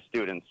affected the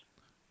students.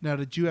 Now,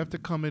 did you have to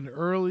come in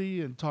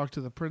early and talk to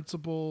the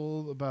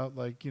principal about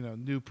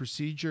new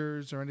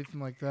procedures or anything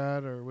like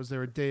that, or was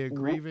there a day of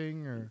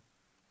grieving? Or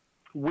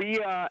we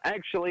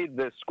actually,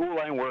 the school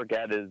I work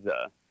at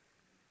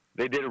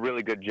they did a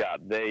really good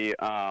job. They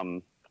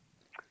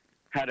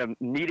had a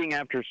meeting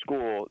after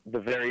school the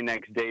very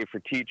next day for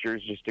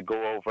teachers just to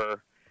go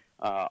over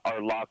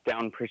our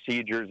lockdown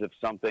procedures if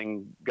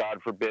something,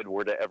 God forbid,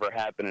 were to ever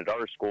happen at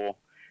our school.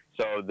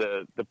 So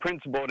the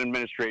principal and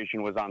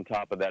administration was on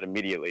top of that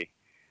immediately.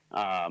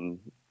 But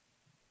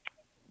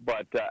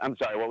I'm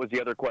sorry, what was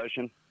the other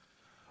question?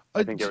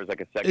 I think there was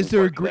like a second. Is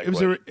there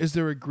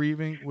a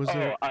grieving?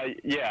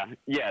 Yeah.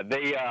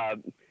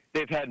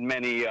 They've had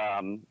many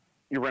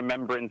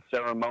remembrance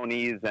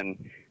ceremonies, and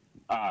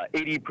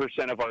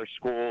 80% of our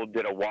school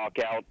did a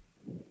walkout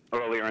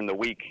earlier in the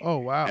week. Oh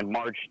wow! And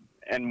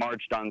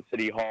marched on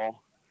City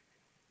Hall.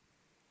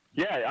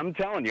 Yeah, I'm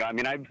telling you. I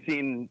mean, I've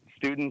seen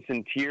students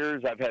in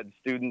tears. I've had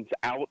students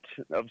out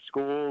of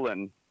school,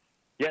 and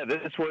yeah, this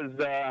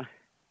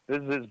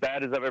is as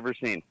bad as I've ever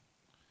seen.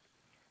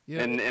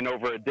 Yeah. In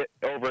over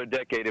a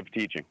decade of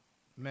teaching.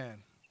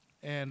 Man,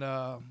 and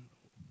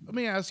let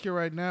me ask you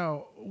right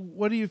now,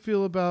 what do you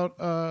feel about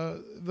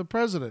the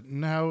president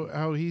and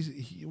how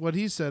what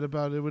he said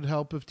about it would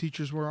help if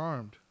teachers were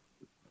armed?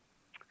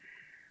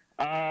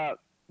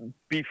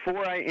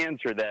 Before I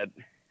answer that,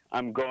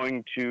 I'm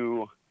going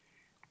to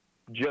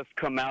just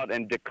come out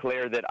and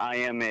declare that I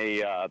am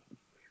a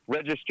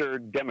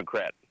registered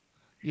Democrat.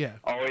 Yeah.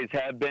 Always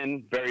have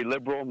been, very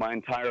liberal my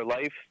entire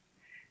life.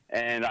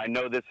 And I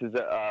know this is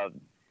a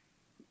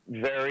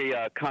very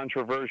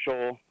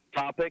controversial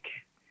topic,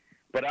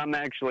 but I'm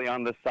actually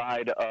on the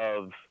side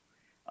of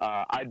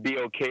I'd be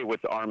okay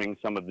with arming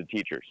some of the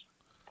teachers.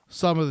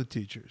 Some of the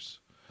teachers.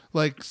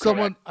 Like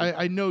someone,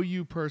 I know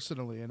you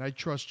personally, and I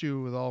trust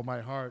you with all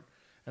my heart,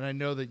 and I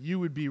know that you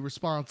would be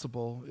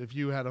responsible if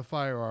you had a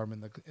firearm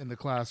in the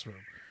classroom.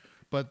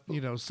 But,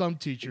 some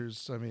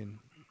teachers, I mean,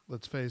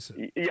 let's face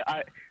it.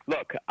 Yeah,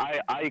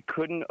 I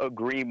couldn't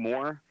agree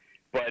more,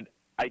 but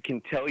I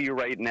can tell you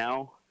right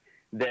now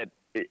that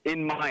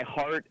in my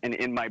heart and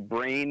in my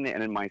brain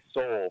and in my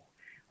soul,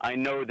 I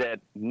know that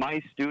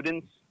my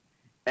students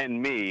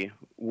and me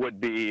would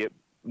be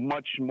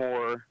much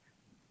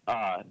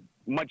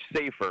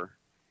safer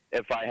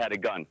if I had a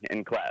gun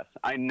in class.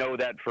 I know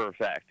that for a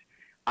fact.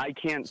 I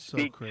can't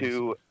speak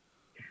to.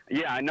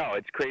 Yeah, I know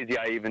it's crazy.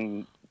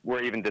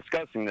 We're even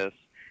discussing this.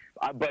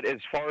 But as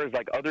far as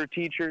like other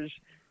teachers,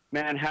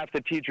 man, half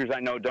the teachers I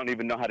know don't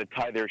even know how to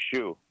tie their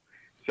shoe.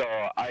 So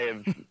I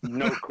have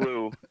no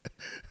clue.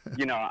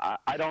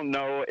 I don't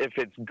know if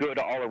it's good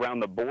all around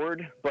the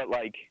board, but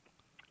like,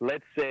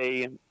 let's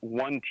say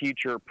one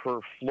teacher per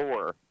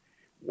floor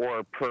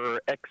or per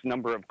X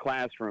number of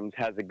classrooms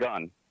has a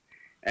gun,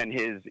 and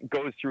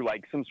goes through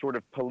like some sort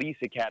of police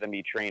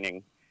academy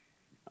training.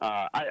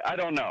 I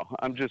don't know.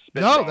 I'm just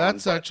no.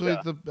 That's actually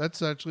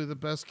the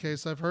best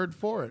case I've heard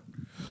for it.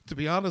 To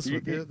be honest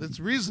with you, it's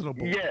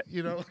reasonable. Yeah.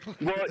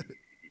 Well,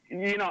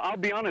 I'll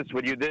be honest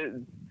with you.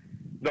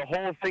 The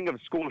whole thing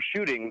of school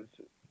shootings,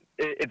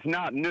 it's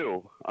not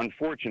new.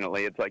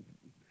 Unfortunately, it's like,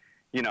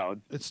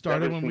 it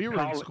started when we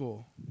were in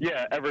school.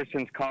 Yeah, ever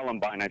since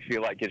Columbine, I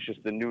feel like it's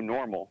just the new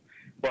normal.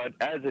 But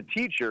as a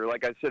teacher,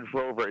 like I said,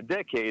 for over a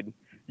decade,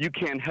 you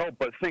can't help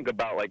but think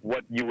about like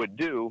what you would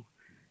do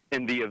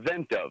in the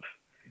event of.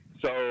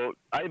 So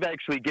I've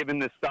actually given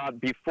this thought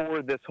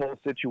before this whole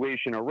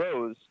situation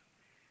arose.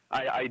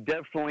 I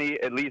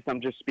definitely, at least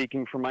I'm just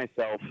speaking for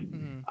myself.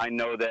 Mm-hmm. I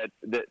know that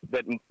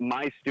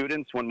my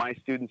students, when my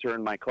students are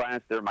in my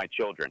class, they're my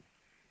children.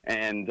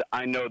 And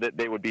I know that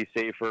they would be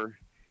safer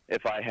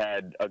if I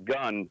had a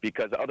gun,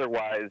 because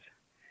otherwise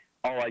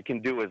all I can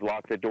do is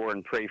lock the door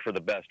and pray for the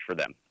best for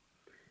them.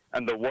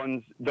 And the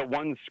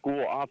one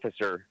school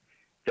officer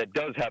that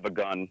does have a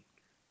gun,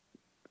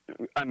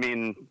 I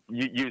mean,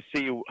 you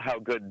see how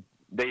good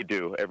they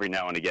do every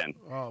now and again.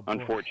 Oh,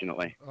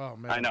 unfortunately. Oh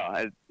man.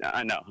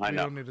 I know. We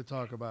don't need to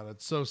talk about it.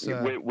 It's so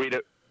sad.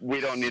 We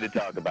don't need to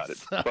talk about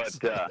it.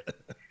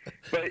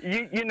 But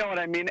you know what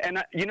I mean.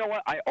 And you know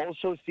what? I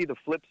also see the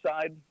flip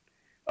side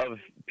of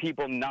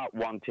people not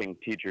wanting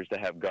teachers to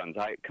have guns.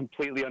 I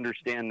completely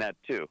understand that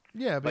too.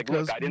 Yeah,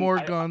 because more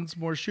guns,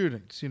 more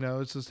shootings.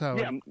 It's just how.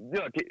 Yeah,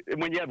 look,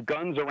 when you have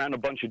guns around a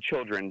bunch of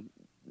children,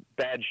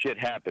 bad shit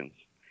happens,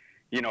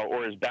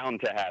 or is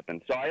bound to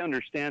happen. So I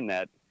understand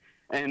that.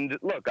 And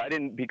look, I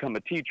didn't become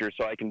a teacher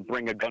so I can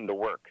bring a gun to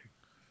work.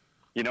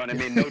 You know what I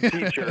mean? No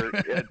teacher.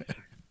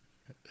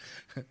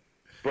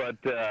 But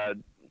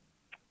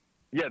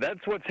yeah,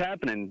 that's what's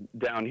happening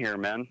down here,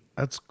 man.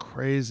 That's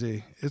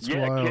crazy. It's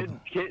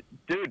wild.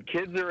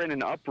 Kids are in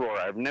an uproar.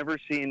 I've never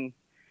seen.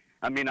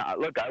 I mean,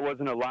 look, I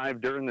wasn't alive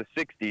during the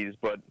 '60s,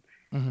 but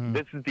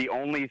this is the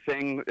only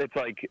thing it's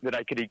like that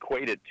I could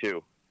equate it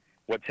to.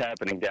 What's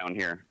happening down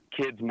here?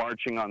 Kids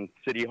marching on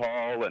City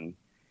Hall, and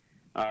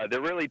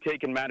they're really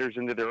taking matters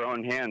into their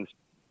own hands,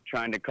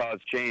 trying to cause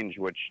change,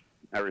 which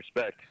I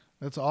respect.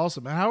 That's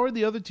awesome. How are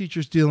the other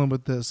teachers dealing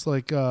with this?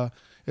 Like, are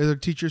there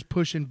teachers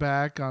pushing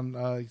back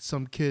on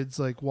some kids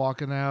like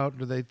walking out?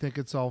 Do they think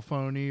it's all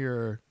phony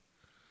or?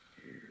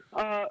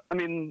 I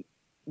mean,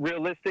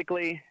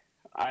 realistically,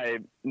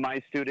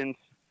 my students,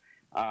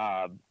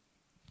 I'd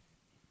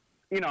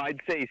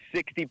say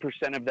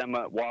 60% of them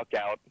walk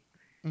out,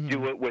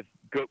 do it with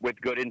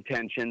good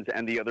intentions,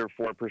 and the other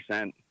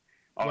 4%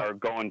 are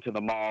going to the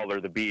mall or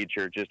the beach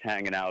or just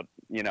hanging out.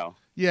 Yeah.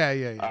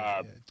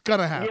 It's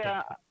gonna happen.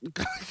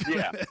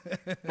 Yeah.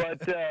 But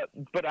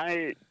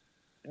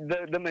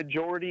the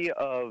majority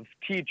of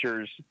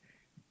teachers,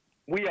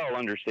 we all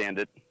understand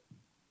it.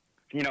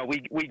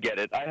 We get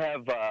it. I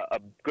have a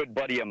good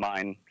buddy of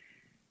mine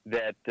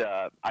that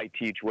I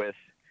teach with,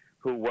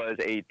 who was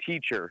a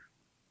teacher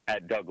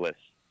at Douglas,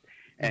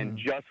 and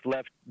just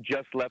left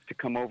to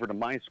come over to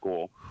my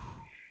school.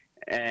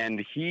 And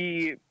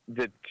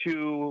the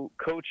two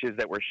coaches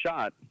that were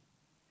shot,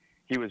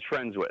 he was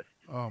friends with.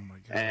 Oh my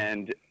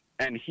God!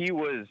 And he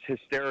was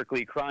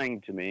hysterically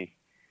crying to me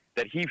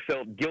that he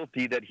felt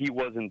guilty that he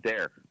wasn't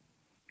there.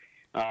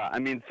 I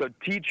mean, so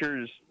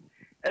teachers,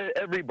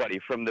 everybody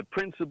from the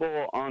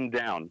principal on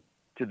down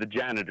to the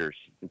janitors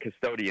and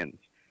custodians,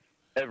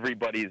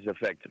 everybody's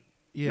affected.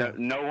 Yeah.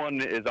 No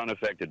one is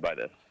unaffected by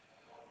this.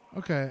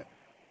 Okay.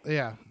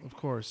 Yeah, of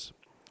course.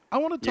 I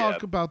want to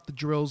talk about the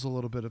drills a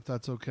little bit, if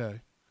that's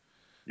okay.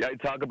 Yeah,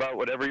 talk about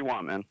whatever you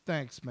want, man.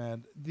 Thanks,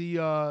 man.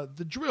 The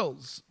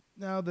drills,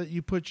 now that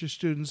you put your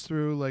students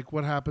through, like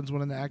what happens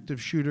when an active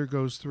shooter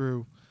goes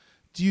through,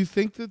 do you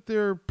think that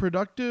they're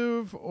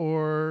productive,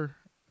 or,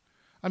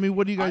 I mean,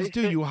 what do you guys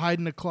do? You hide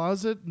in a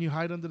closet and you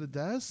hide under the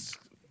desk?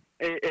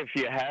 If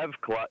you have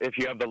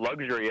the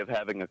luxury of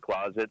having a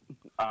closet.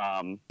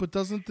 But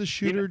doesn't the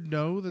shooter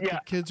know that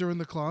the kids are in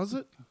the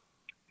closet?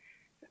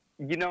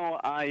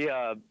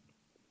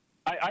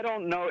 I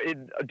don't know.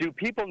 Do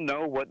people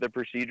know what the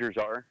procedures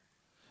are?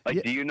 Like,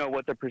 Yeah. do you know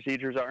what the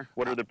procedures are?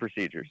 What are the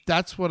procedures?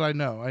 That's what I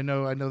know. I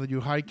know that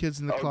you hide kids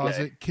in the Okay.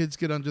 closet, kids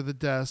get under the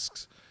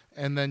desks,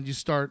 and then you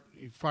start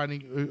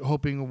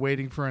hoping,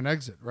 waiting for an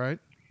exit, right?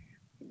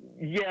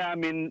 Yeah, I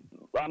mean,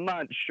 I'm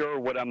not sure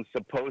what I'm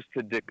supposed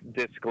to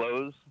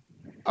disclose.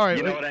 All right,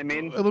 you know what I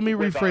mean? Let me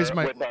rephrase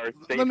with our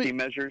safety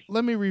measures.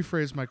 Let me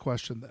rephrase my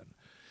question then.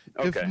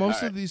 Okay, If most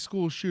all right. of these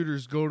school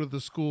shooters go to the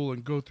school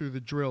and go through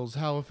the drills,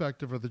 how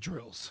effective are the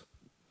drills?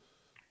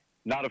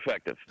 Not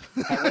effective.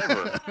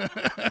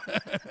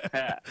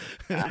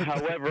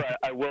 However,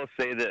 I will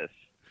say this,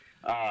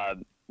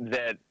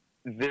 that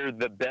they're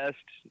the best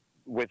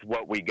with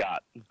what we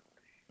got.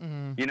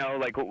 Mm-hmm. You know,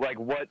 like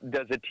what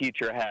does a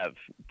teacher have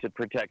to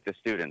protect the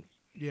students?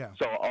 Yeah.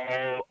 So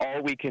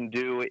all we can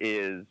do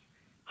is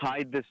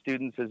hide the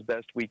students as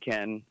best we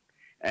can,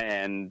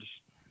 and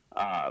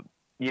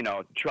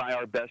try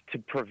our best to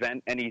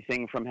prevent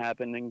anything from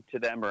happening to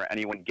them or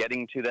anyone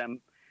getting to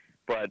them.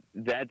 But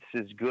that's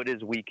as good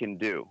as we can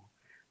do.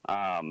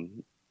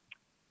 The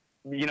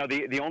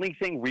only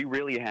thing we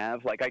really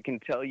have, like I can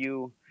tell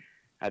you,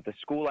 at the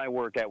school I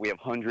work at, we have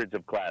hundreds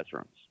of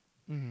classrooms.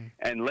 Mm-hmm.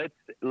 And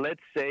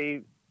let's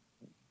say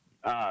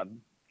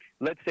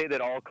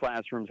that all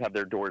classrooms have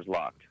their doors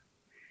locked.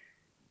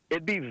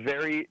 It'd be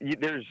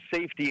there's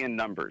safety in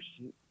numbers.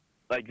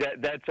 Like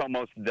that's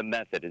almost the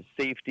method, is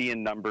safety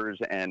in numbers.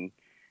 And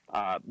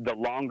the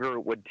longer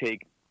it would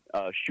take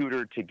a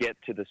shooter to get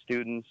to the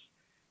students,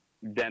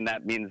 then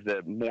that means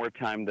the more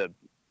time the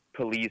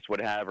police would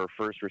have or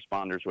first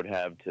responders would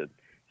have to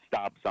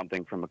stop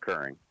something from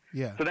occurring.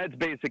 Yeah. So that's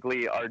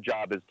basically our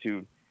job, is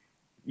to,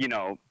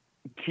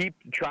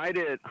 try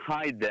to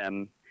hide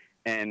them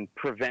and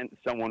prevent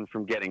someone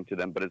from getting to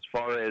them. But as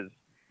far as,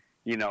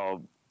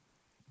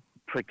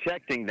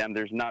 protecting them,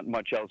 there's not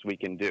much else we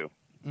can do.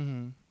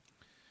 Mm-hmm.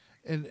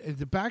 And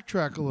to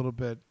backtrack a little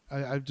bit,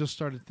 I've just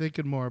started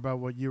thinking more about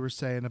what you were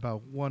saying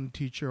about one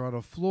teacher on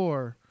a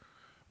floor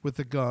with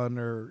a gun,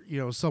 or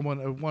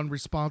one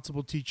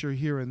responsible teacher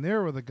here and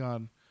there with a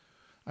gun.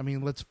 I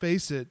mean, let's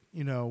face it,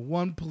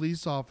 one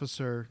police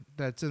officer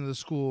that's in the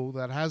school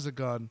that has a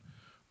gun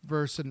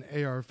versus an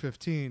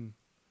AR-15,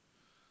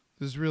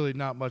 there's really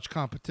not much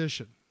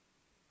competition.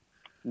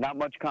 Not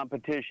much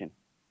competition.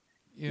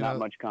 Not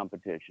much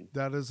competition.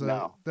 That is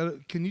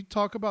can you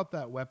talk about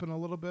that weapon a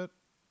little bit?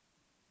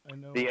 I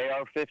know the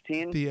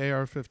AR-15. The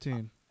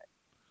AR-15.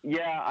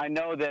 Yeah, I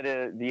know that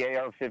the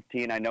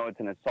AR-15. I know it's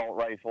an assault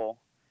rifle.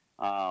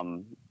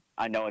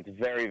 I know it's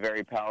very,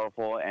 very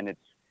powerful, and it's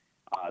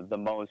the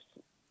most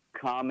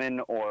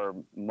common or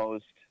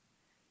most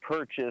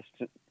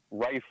purchased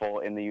rifle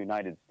in the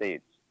United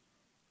States,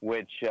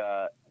 which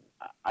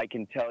I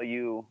can tell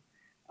you,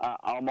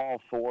 I'm all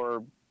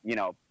for.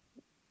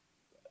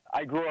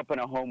 I grew up in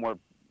a home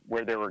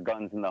where there were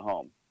guns in the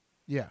home.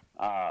 Yeah.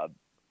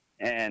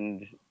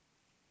 And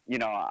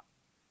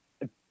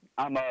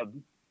I'm a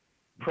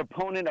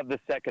proponent of the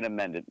Second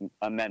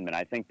Amendment.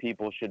 I think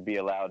people should be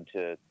allowed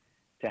to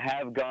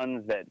have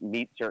guns that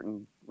meet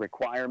certain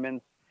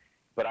requirements.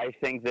 But I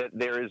think that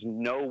there is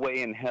no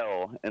way in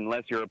hell,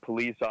 unless you're a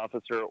police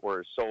officer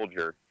or a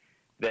soldier,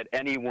 that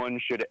anyone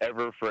should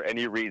ever, for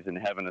any reason,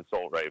 have an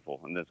assault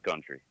rifle in this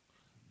country.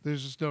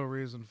 There's just no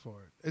reason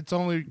for it. It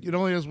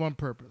only has one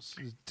purpose: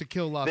 is to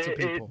kill lots of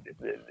people.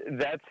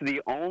 That's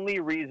the only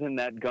reason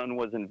that gun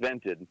was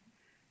invented,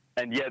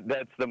 and yet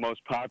that's the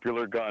most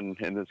popular gun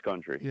in this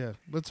country. Yeah,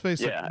 let's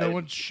face it. No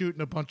one's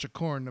shooting a bunch of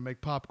corn to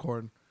make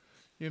popcorn.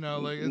 There's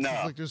no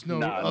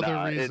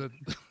other reason.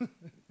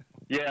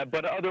 Yeah,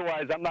 but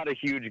otherwise, I'm not a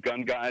huge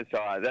gun guy,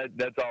 so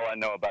that's all I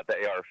know about the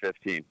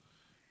AR-15,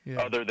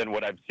 other than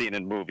what I've seen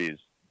in movies.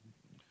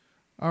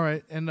 All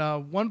right, and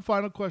one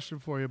final question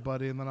for you,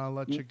 buddy, and then I'll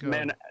let you go.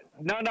 Man,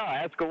 no,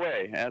 ask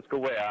away.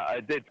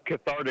 It's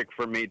cathartic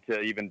for me to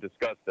even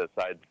discuss this.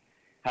 I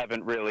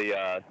haven't really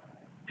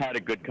had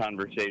a good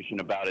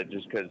conversation about it,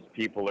 just because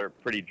people are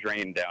pretty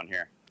drained down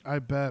here. I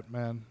bet,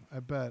 man.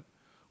 I bet.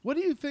 What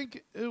do you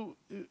think?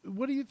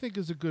 What do you think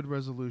is a good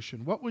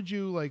resolution? What would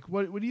you like?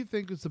 What do you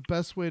think is the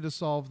best way to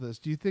solve this?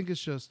 Do you think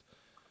it's just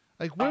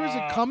like, where is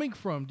it coming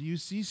from? Do you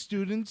see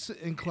students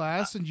in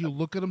class and you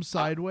look at them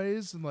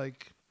sideways and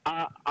like?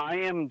 I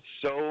am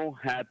so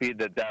happy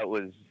that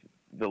was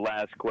the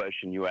last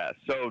question you asked.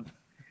 So,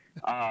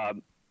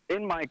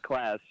 in my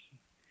class,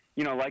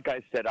 like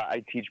I said,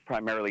 I teach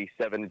primarily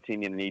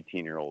 17 and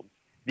 18-year-olds.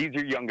 These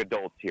are young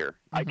adults here.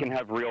 Mm-hmm. I can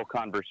have real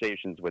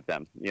conversations with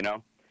them,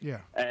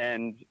 Yeah.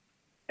 And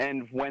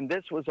when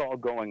this was all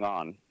going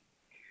on,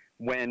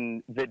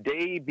 when the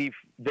day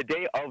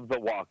of the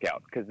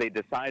walkout, because they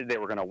decided they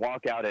were going to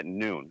walk out at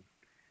noon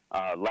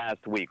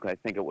last week. I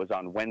think it was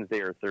on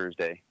Wednesday or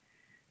Thursday.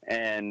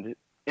 And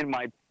in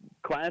my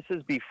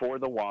classes before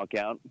the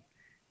walkout,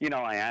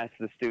 I asked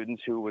the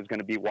students who was going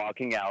to be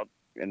walking out,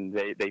 and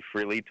they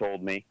freely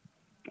told me,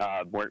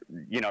 there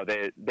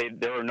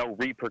are no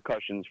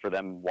repercussions for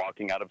them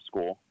walking out of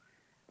school.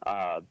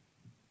 But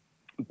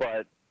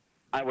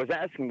I was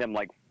asking them,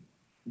 like,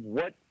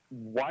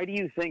 why do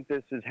you think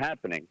this is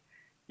happening?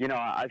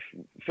 I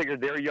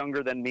figured they're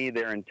younger than me.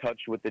 They're in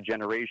touch with the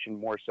generation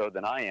more so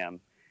than I am.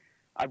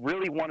 I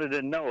really wanted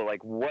to know,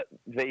 like, what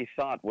they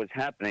thought was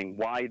happening,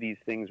 why these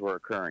things were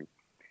occurring.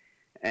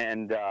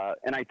 And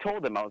I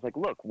told them, I was like,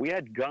 look, we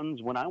had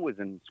guns when I was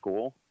in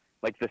school,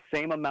 like the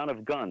same amount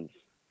of guns,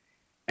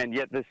 and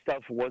yet this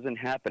stuff wasn't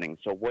happening.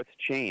 So what's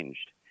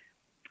changed?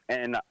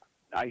 And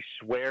I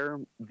swear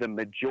the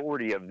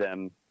majority of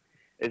them,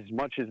 as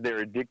much as they're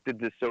addicted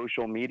to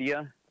social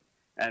media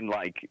and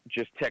like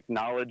just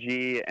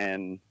technology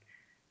and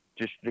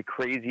just the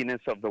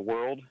craziness of the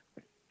world,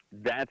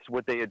 that's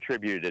what they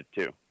attributed it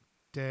to.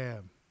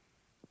 Damn.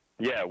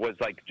 Yeah, it was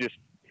like just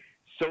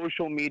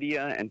social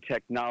media and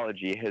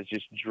technology has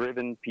just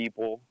driven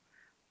people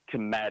to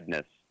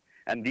madness.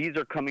 And these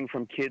are coming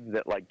from kids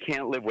that like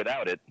can't live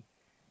without it,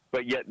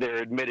 but yet they're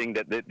admitting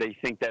that they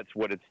think that's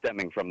what it's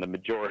stemming from, the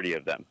majority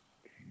of them.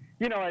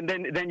 And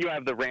then you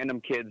have the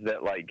random kids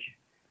that like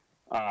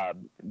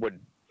would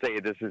say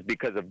this is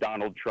because of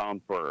Donald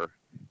Trump or,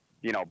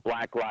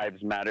 Black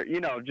Lives Matter,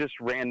 just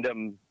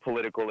random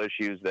political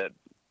issues that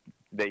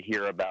they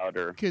hear about.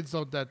 Or kids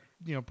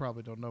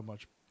probably don't know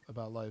much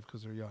about life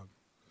because they're young.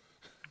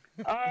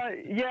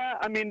 Yeah,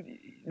 I mean,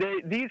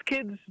 these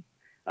kids,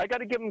 I got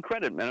to give them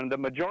credit, man. The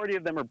majority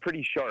of them are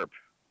pretty sharp.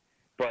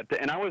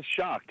 And I was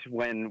shocked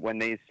when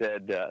they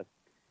said,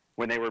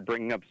 when they were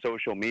bringing up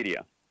social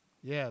media.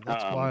 Yeah,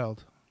 that's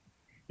wild.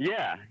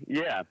 Yeah.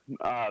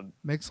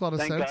 Makes a lot of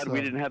sense. Thank God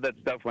we didn't have that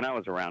stuff when I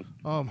was around.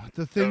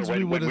 The things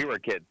when we were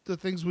kids. The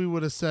things we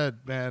would have said,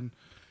 man.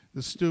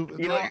 The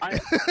stupid.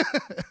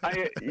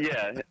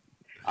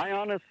 I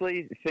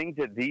honestly think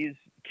that these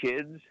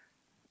kids,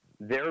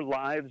 their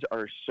lives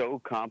are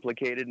so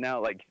complicated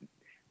now, like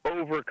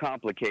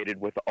overcomplicated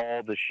with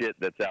all the shit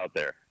that's out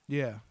there.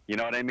 Yeah. You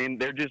know what I mean?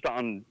 They're just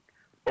on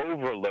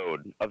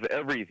overload of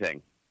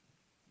everything.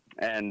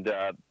 And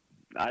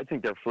I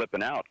think they're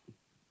flipping out.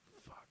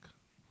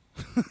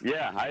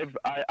 Yeah,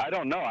 I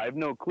don't know. I have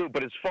no clue.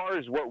 But as far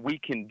as what we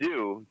can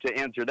do to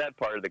answer that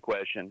part of the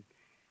question,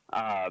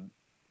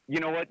 you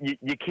know what?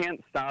 You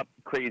can't stop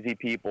crazy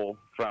people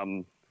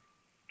from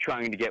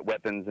trying to get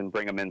weapons and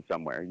bring them in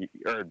somewhere,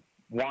 or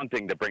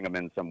wanting to bring them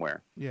in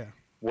somewhere. Yeah.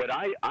 What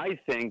I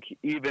think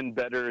even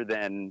better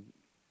than,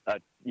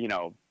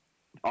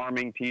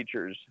 arming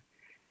teachers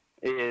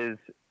is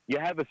you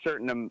have a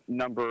certain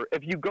number.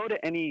 If you go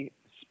to any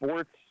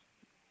sports,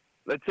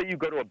 let's say you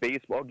go to a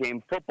baseball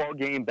game, football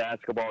game,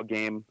 basketball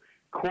game,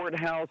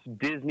 courthouse,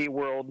 Disney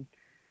World,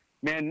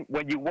 man,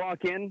 when you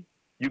walk in,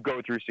 you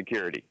go through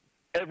security.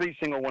 Every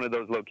single one of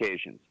those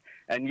locations.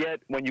 And yet,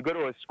 when you go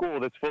to a school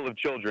that's full of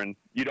children,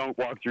 you don't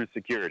walk through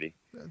security.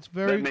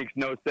 That makes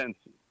no sense.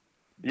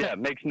 Yeah, it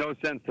makes no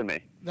sense to me.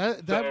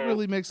 That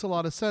really makes a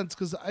lot of sense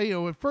because,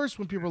 at first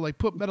when people were like,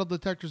 put metal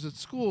detectors at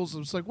schools, it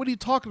was like, what are you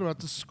talking about,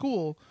 the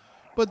school?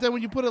 But then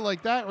when you put it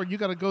like that, or you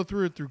got to go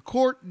through it through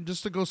court and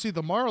just to go see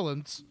the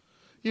Marlins,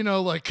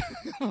 like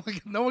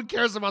no one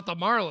cares about the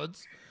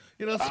Marlins.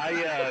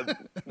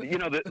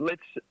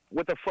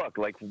 What the fuck?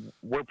 Like,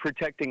 we're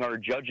protecting our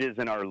judges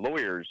and our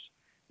lawyers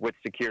with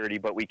security,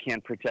 but we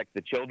can't protect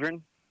the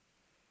children.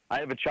 I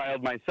have a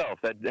child myself.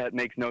 That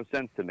makes no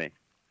sense to me.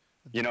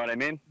 You know what I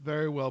mean?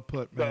 Very well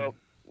put, man.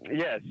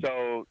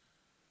 So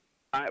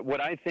what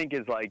I think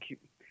is, like,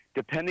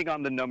 depending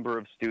on the number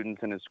of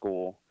students in a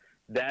school,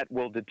 that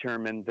will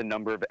determine the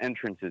number of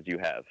entrances you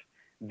have.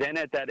 Then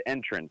at that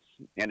entrance,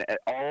 and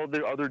all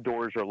the other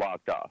doors are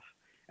locked off.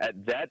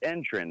 At that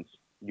entrance,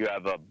 you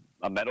have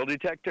a metal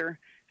detector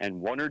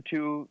and one or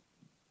two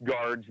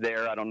guards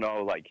there. I don't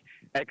know, like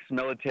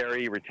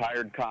ex-military,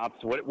 retired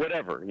cops,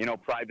 whatever,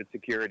 private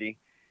security.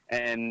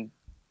 And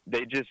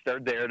they just are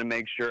there to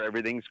make sure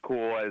everything's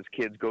cool as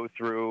kids go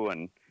through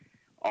and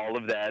all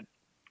of that.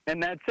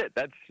 And that's it.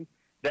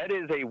 That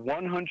is a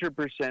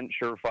 100%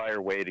 surefire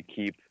way to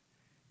keep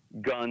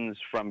guns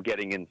from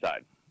getting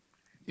inside.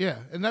 Yeah,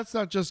 and that's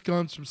not just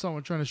guns from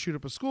someone trying to shoot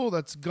up a school.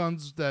 That's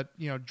guns that,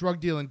 drug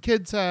dealing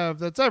kids have.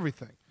 That's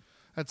everything.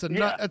 That's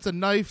that's a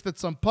knife that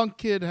some punk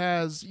kid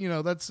has.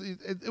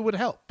 It would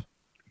help.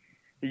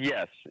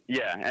 Yes,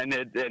 yeah, and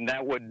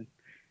that would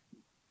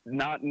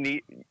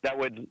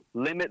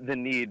limit the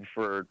need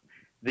for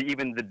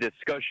even the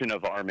discussion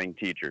of arming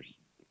teachers.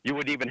 You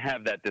would even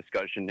have that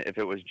discussion if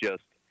it was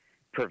just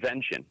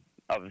prevention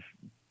of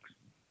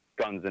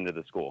guns into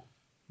the school.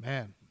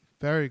 Man,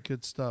 very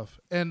good stuff.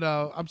 And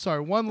I'm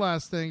sorry, one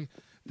last thing.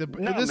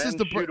 This is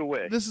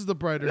the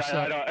brighter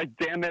side.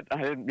 Damn it! I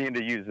didn't mean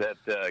to use that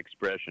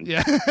expression.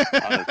 Yeah.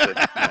 Honestly,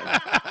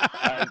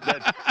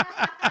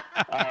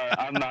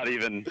 I'm not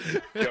even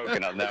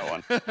joking on that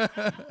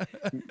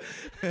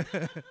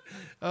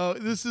one.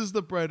 This is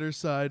the brighter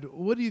side.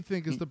 What do you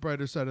think is the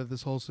brighter side of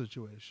this whole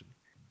situation?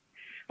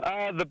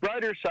 The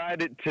brighter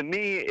side, to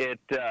me, it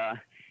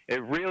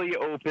really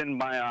opened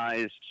my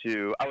eyes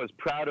to. I was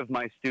proud of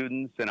my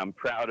students, and I'm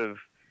proud of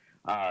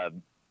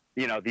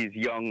these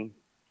young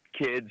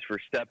kids for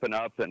stepping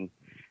up and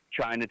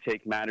trying to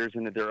take matters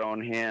into their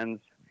own hands.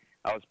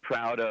 I was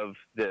proud of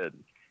the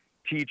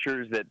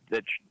teachers that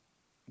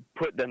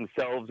put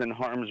themselves in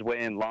harm's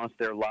way and lost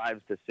their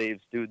lives to save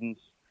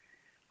students.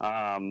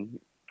 And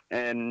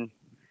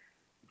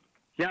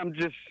yeah, I'm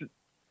just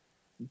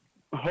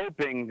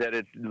hoping that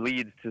it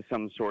leads to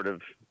some sort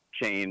of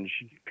change,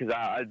 because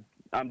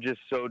I'm just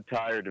so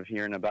tired of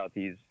hearing about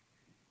these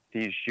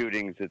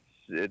shootings.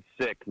 It's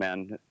sick,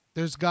 man.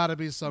 There's got to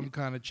be some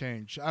kind of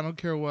change. I don't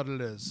care what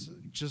it is.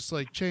 Just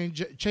like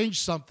change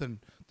something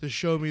to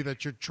show me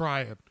that you're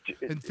trying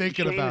and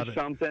thinking about it.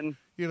 Something.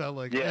 You know,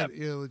 like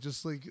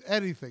just like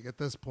anything at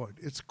this point.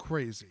 It's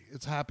crazy.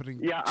 It's happening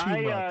too much.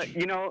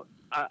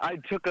 I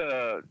took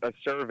a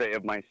survey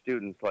of my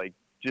students, like,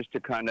 just to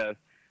kind of,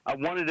 I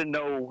wanted to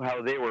know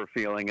how they were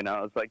feeling, and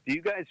I was like, do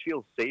you guys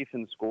feel safe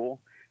in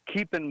school?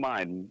 Keep in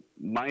mind,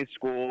 my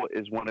school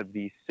is one of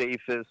the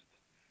safest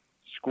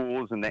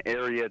schools in the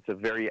area. It's a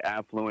very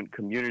affluent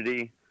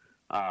community.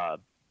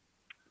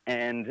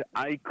 And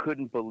I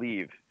couldn't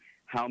believe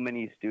how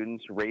many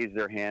students raised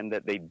their hand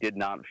that they did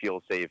not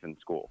feel safe in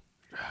school.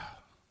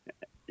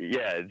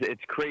 Yeah,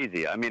 it's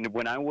crazy. I mean,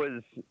 when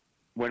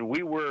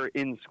we were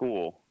in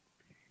school,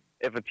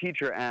 if a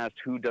teacher asked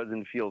who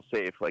doesn't feel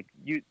safe,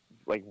 we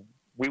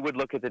would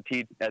look at the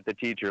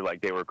teacher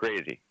like they were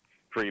crazy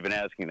for even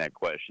asking that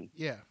question.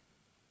 Yeah.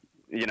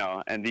 You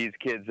know, and these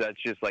kids,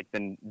 that's just like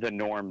the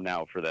norm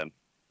now for them.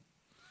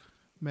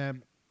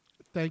 Man,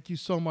 thank you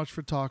so much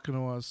for talking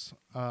to us.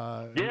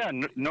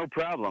 No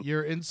problem.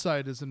 Your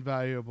insight is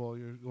invaluable.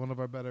 You're one of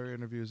our better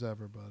interviews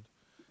ever, bud.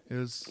 It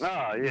was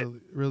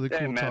really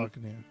cool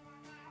talking to you.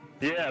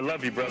 Yeah, I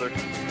love you, brother.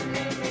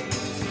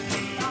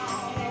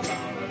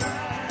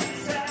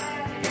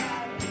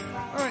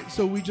 All right,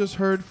 so we just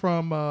heard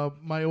from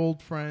my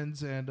old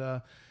friends, and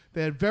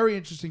they had very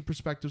interesting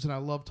perspectives, and I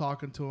love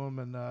talking to them.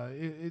 And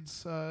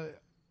it's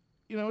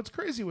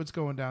crazy what's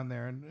going down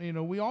there.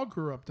 And we all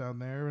grew up down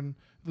there, and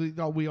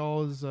we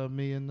all is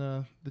me and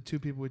the two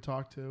people we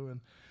talked to,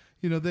 and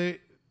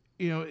it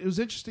was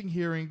interesting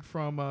hearing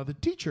from the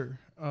teacher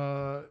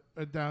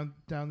down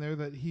there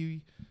that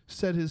he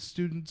said his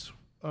students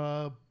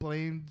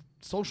blamed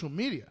social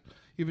media,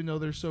 even though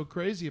they're so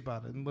crazy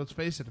about it. And let's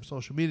face it, if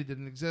social media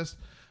didn't exist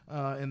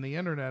in the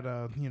internet,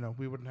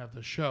 we wouldn't have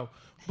this show.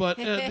 But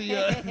what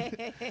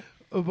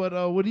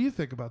do you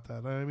think about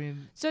that? I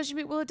mean, social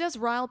media, well, it does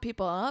rile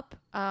people up.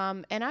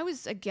 And I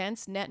was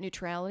against net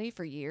neutrality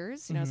for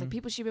years. I was like,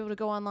 people should be able to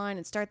go online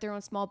and start their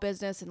own small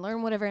business and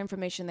learn whatever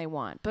information they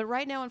want. But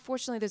right now,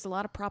 unfortunately, there's a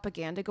lot of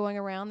propaganda going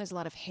around. There's a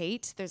lot of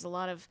hate. There's a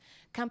lot of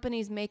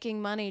companies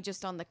making money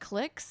just on the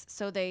clicks.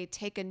 So they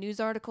take a news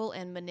article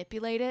and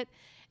manipulate it.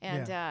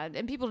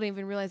 And people don't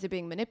even realize they're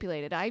being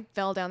manipulated. I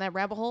fell down that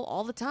rabbit hole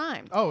all the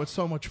time. Oh, it's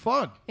so much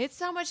fun. It's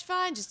so much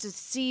fun just to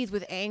seethe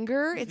with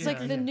anger. It's like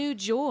the new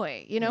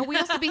joy. We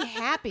used to be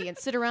happy and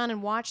sit around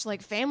and watch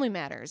like Family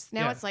Matters.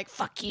 Now it's like,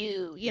 fuck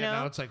you, you know?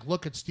 Now it's like,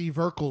 look at Steve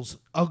Urkel's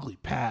ugly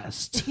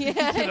past.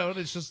 Yeah. And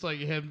it's just like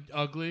him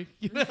ugly.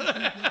 But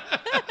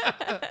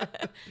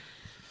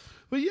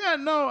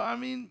I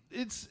mean,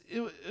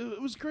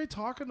 it was great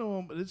talking to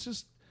him, but it's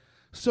just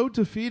so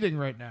defeating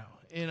right now.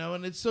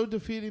 And it's so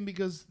defeating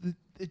because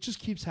it just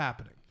keeps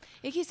happening.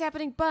 It keeps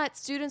happening, but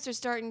students are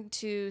starting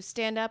to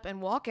stand up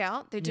and walk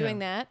out. They're doing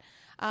that.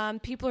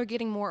 People are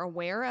getting more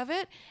aware of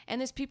it.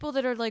 And there's people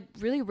that are like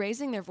really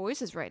raising their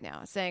voices right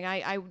now, saying,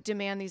 I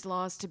demand these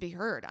laws to be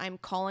heard. I'm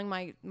calling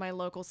my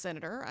local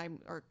senator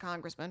or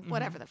congressman,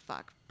 whatever the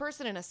fuck,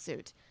 person in a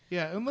suit.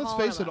 Yeah, and let's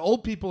face it,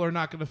 old people are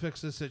not going to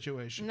fix this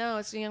situation. No,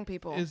 it's the young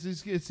people. It's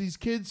these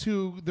kids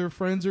who their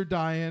friends are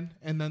dying,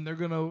 and then they're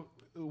going to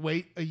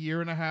wait a year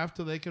and a half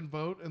till they can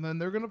vote, and then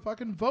they're going to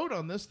fucking vote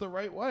on this the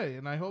right way,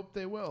 and I hope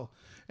they will.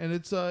 And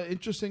it's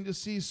interesting to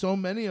see so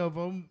many of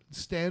them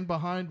stand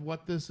behind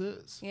what this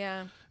is.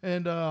 Yeah.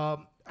 And I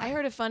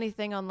heard a funny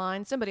thing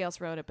online. Somebody else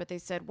wrote it, but they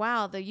said,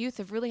 wow, the youth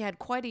have really had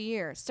quite a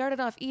year. Started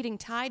off eating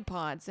Tide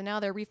Pods, and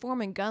now they're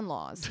reforming gun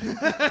laws.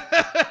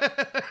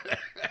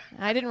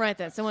 I didn't write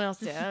that. Someone else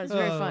did. That was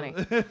very funny.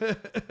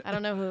 I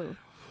don't know who.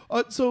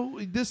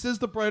 So this is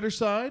the brighter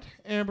side,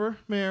 Amber,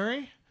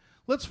 Mary.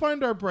 Let's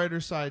find our brighter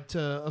side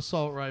to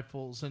assault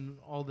rifles and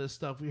all this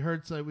stuff. We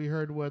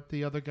heard what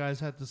the other guys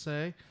had to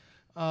say.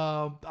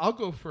 I'll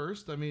go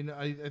first. I mean,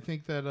 I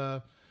think that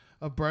a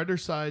brighter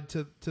side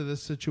to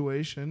this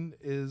situation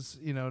is,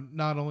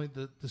 not only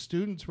the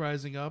students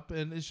rising up,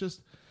 and it's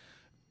just,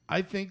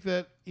 I think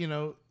that,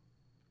 we're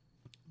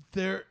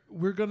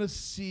going to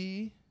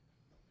see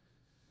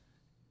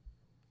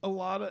a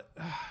lot of,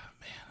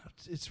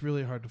 it's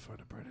really hard to find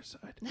a brighter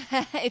side.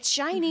 It's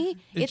shiny.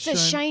 It's a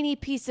shiny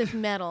piece of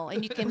metal,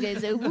 and you can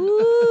say, "Woo!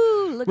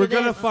 Look We're at this." We're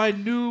gonna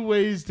find new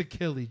ways to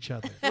kill each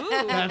other.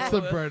 That's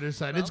the brighter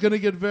side. It's gonna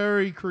get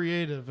very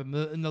creative in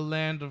the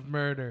land of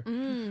murder.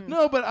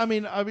 No, but I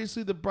mean,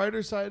 obviously, the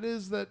brighter side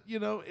is that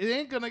it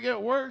ain't gonna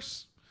get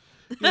worse.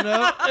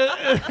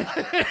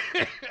 I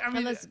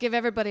mean, let's give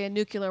everybody a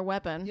nuclear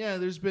weapon. Yeah,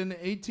 there's been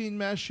 18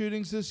 mass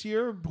shootings this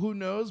year. Who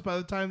knows? By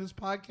the time this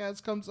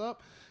podcast comes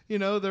up. You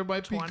know, there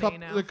might be 20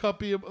 now.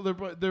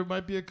 there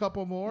might be a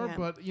couple more, Yeah.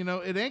 but you know,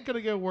 it ain't gonna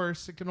get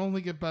worse. It can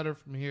only get better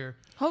from here.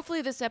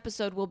 Hopefully this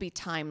episode will be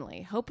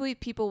timely. Hopefully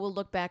people will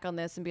look back on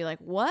this and be like,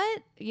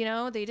 what? You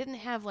know, they didn't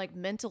have like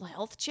mental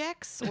health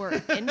checks or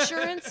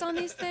insurance on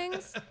these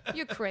things?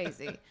 You're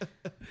crazy.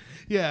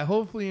 Yeah,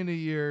 hopefully in a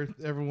year,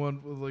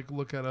 everyone will like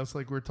look at us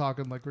like we're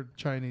talking like we're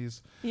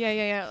Chinese.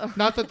 Yeah.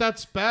 Not that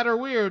that's bad or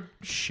weird.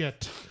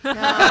 Shit.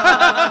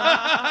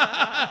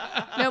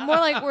 No, more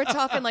like we're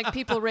talking like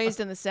people raised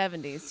in the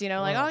 70s. You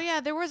know, like, oh yeah,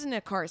 there wasn't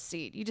a car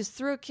seat. You just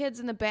threw kids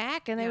in the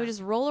back and they would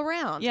just roll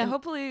around. Yeah, And-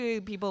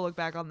 hopefully people look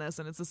back on this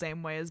and it's the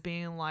same way as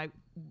being like,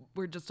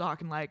 we're just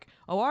talking like,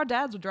 oh, our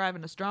dads were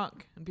driving us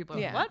drunk. And people are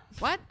yeah. like,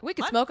 What? We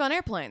could What? smoke on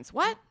airplanes.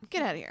 What?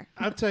 Get out of here.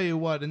 I'll tell you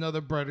what,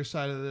 another brighter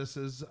side of this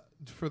is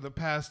for the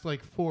past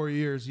like 4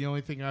 years, the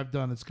only thing I've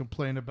done is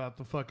complain about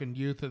the fucking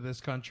youth of this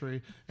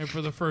country. And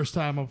for the first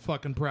time, I'm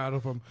fucking proud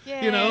of them.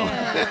 Yeah. You know?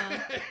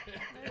 there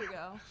you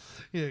go.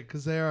 Yeah,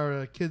 because they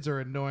are, kids are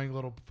annoying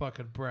little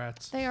fucking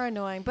brats. They are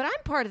annoying, but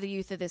I'm part of the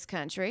youth of this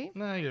country.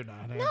 No, you're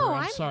not, Amber. No,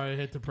 I'm I'm- sorry I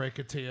hate to break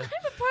it to you. I'm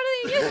a part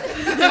of the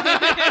youth.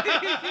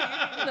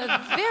 I'm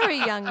a very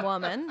young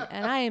woman,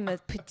 and I am a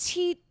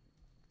petite,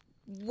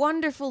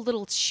 wonderful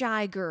little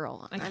shy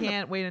girl. I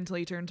can't wait until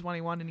you turn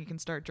 21 and you can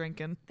start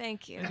drinking.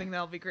 Thank you. I think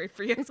that'll be great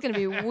for you. It's going to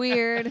be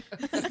weird.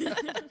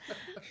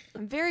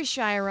 I'm very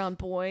shy around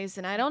boys,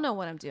 and I don't know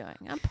what I'm doing.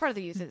 I'm part of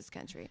the youth of this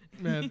country.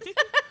 Man,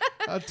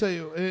 I'll tell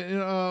you.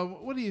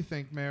 What do you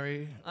think,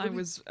 Mary? I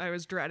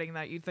was dreading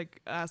that you'd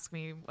ask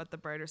me what the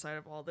brighter side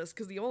of all this,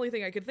 because the only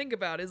thing I could think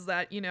about is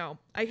that, you know,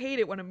 I hate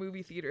it when a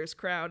movie theater is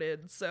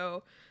crowded,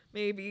 so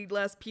maybe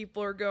less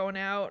people are going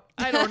out.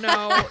 I don't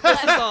know.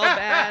 This is all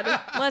bad.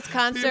 Less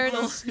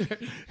concerts.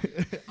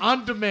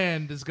 On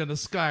demand is going to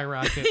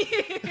skyrocket.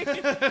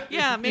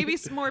 Yeah, maybe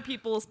some more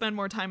people will spend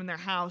more time in their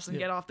house and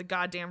get off the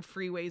goddamn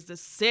freeways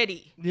this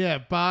city. Yeah,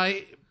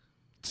 buy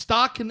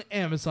stock in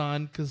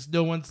Amazon because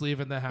no one's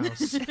leaving the house.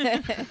 Is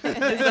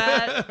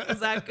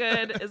that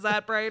good? Is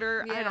that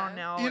brighter? I Yeah. don't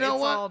know. You know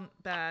it's what? all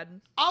bad.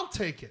 I'll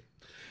take it.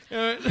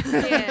 Yeah,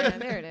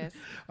 there it is.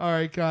 All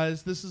right,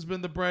 guys, this has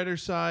been The Brighter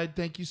Side.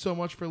 Thank you so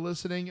much for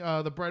listening.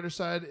 The Brighter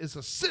Side is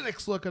a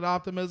cynic's look at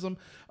optimism.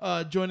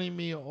 Joining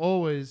me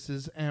always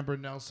is Amber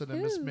Nelson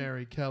and Miss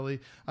Mary Kelly.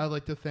 I'd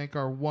like to thank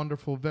our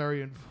wonderful,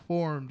 very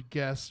informed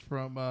guests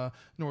from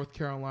North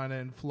Carolina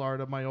and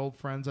Florida, my old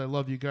friends. I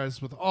love you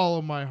guys with all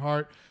of my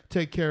heart.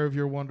 Take care of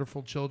your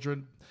wonderful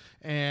children.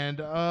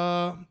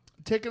 And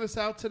taking us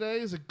out today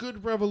is a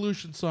good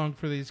revolution song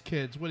for these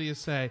kids. What do you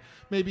say?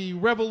 Maybe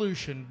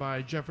Revolution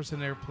by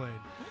Jefferson Airplane.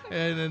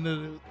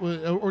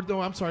 Or no,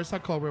 I'm sorry, it's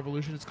not called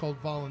Revolution. It's called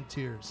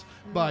Volunteers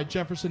by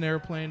Jefferson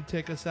Airplane.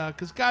 Take us out,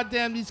 because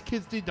goddamn, these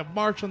kids need to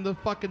march on the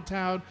fucking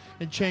town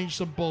and change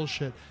some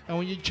bullshit. And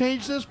when you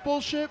change this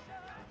bullshit,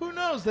 who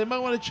knows? They might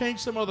want to change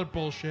some other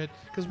bullshit,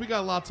 because we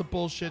got lots of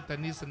bullshit that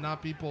needs to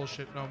not be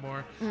bullshit no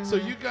more. So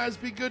you guys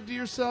be good to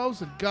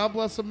yourselves, and God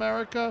bless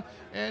America.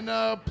 And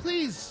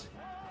please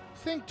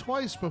think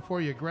twice before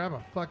you grab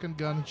a fucking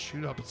gun and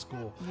shoot up a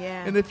school.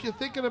 Yeah. And if you're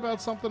thinking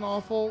about something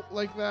awful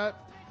like that,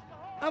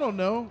 I don't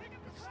know,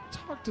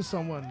 talk to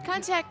someone.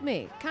 Contact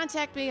me.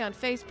 Contact me on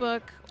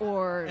Facebook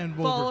or And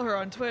Follow her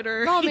on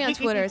Twitter. follow me on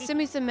Twitter. Send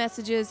me some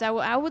messages. I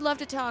would love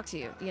to talk to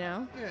you, you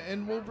know? Yeah,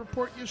 and we'll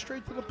report you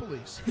straight to the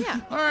police.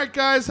 Yeah. All right,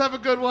 guys, have a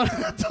good one.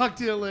 Talk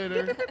to you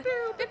later.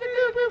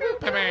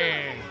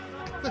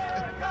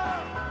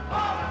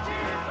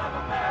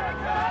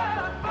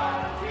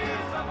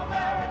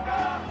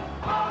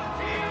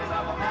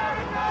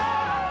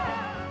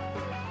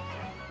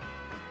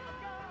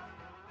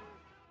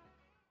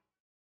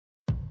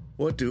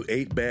 What do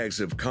 8 bags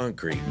of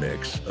concrete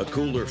mix, a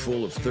cooler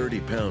full of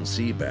 30-pound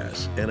sea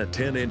bass, and a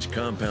 10-inch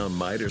compound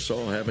miter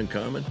saw have in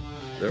common?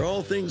 They're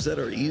all things that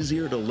are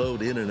easier to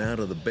load in and out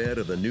of the bed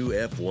of the new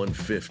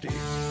F-150.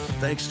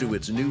 Thanks to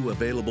its new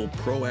available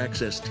Pro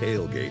Access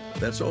tailgate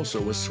that's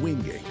also a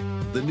swing gate.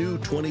 The new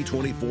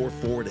 2024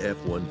 Ford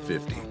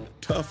F-150.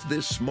 Tough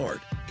this smart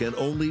can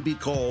only be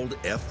called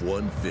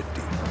F-150.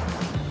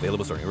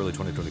 Available starting early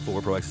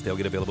 2024. Pro Access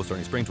tailgate available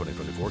starting spring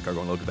 2024.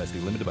 Cargo and load capacity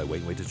limited by weight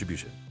and weight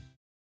distribution.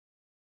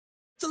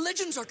 The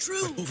legends are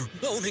true.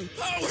 Overwhelming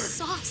power!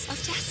 Sauce of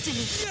destiny.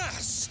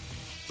 Yes!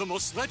 The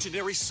most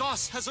legendary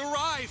sauce has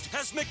arrived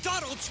as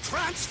McDonald's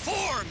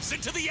transforms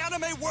into the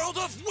anime world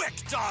of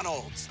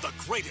WickDonald's. The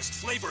greatest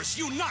flavors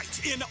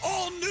unite in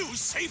all new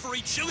savory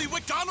chili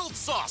McDonald's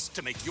sauce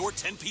to make your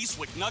 10-piece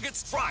Wick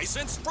Nuggets, fries,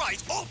 and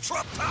Sprite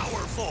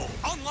ultra-powerful.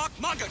 Unlock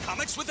manga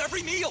comics with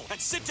every meal and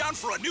sit down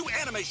for a new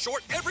anime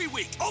short every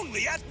week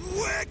only at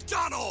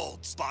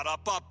WickDonald's.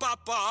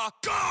 Ba-da-ba-ba-ba,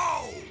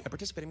 go! At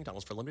participating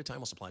McDonald's for a limited time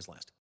while supplies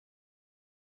last.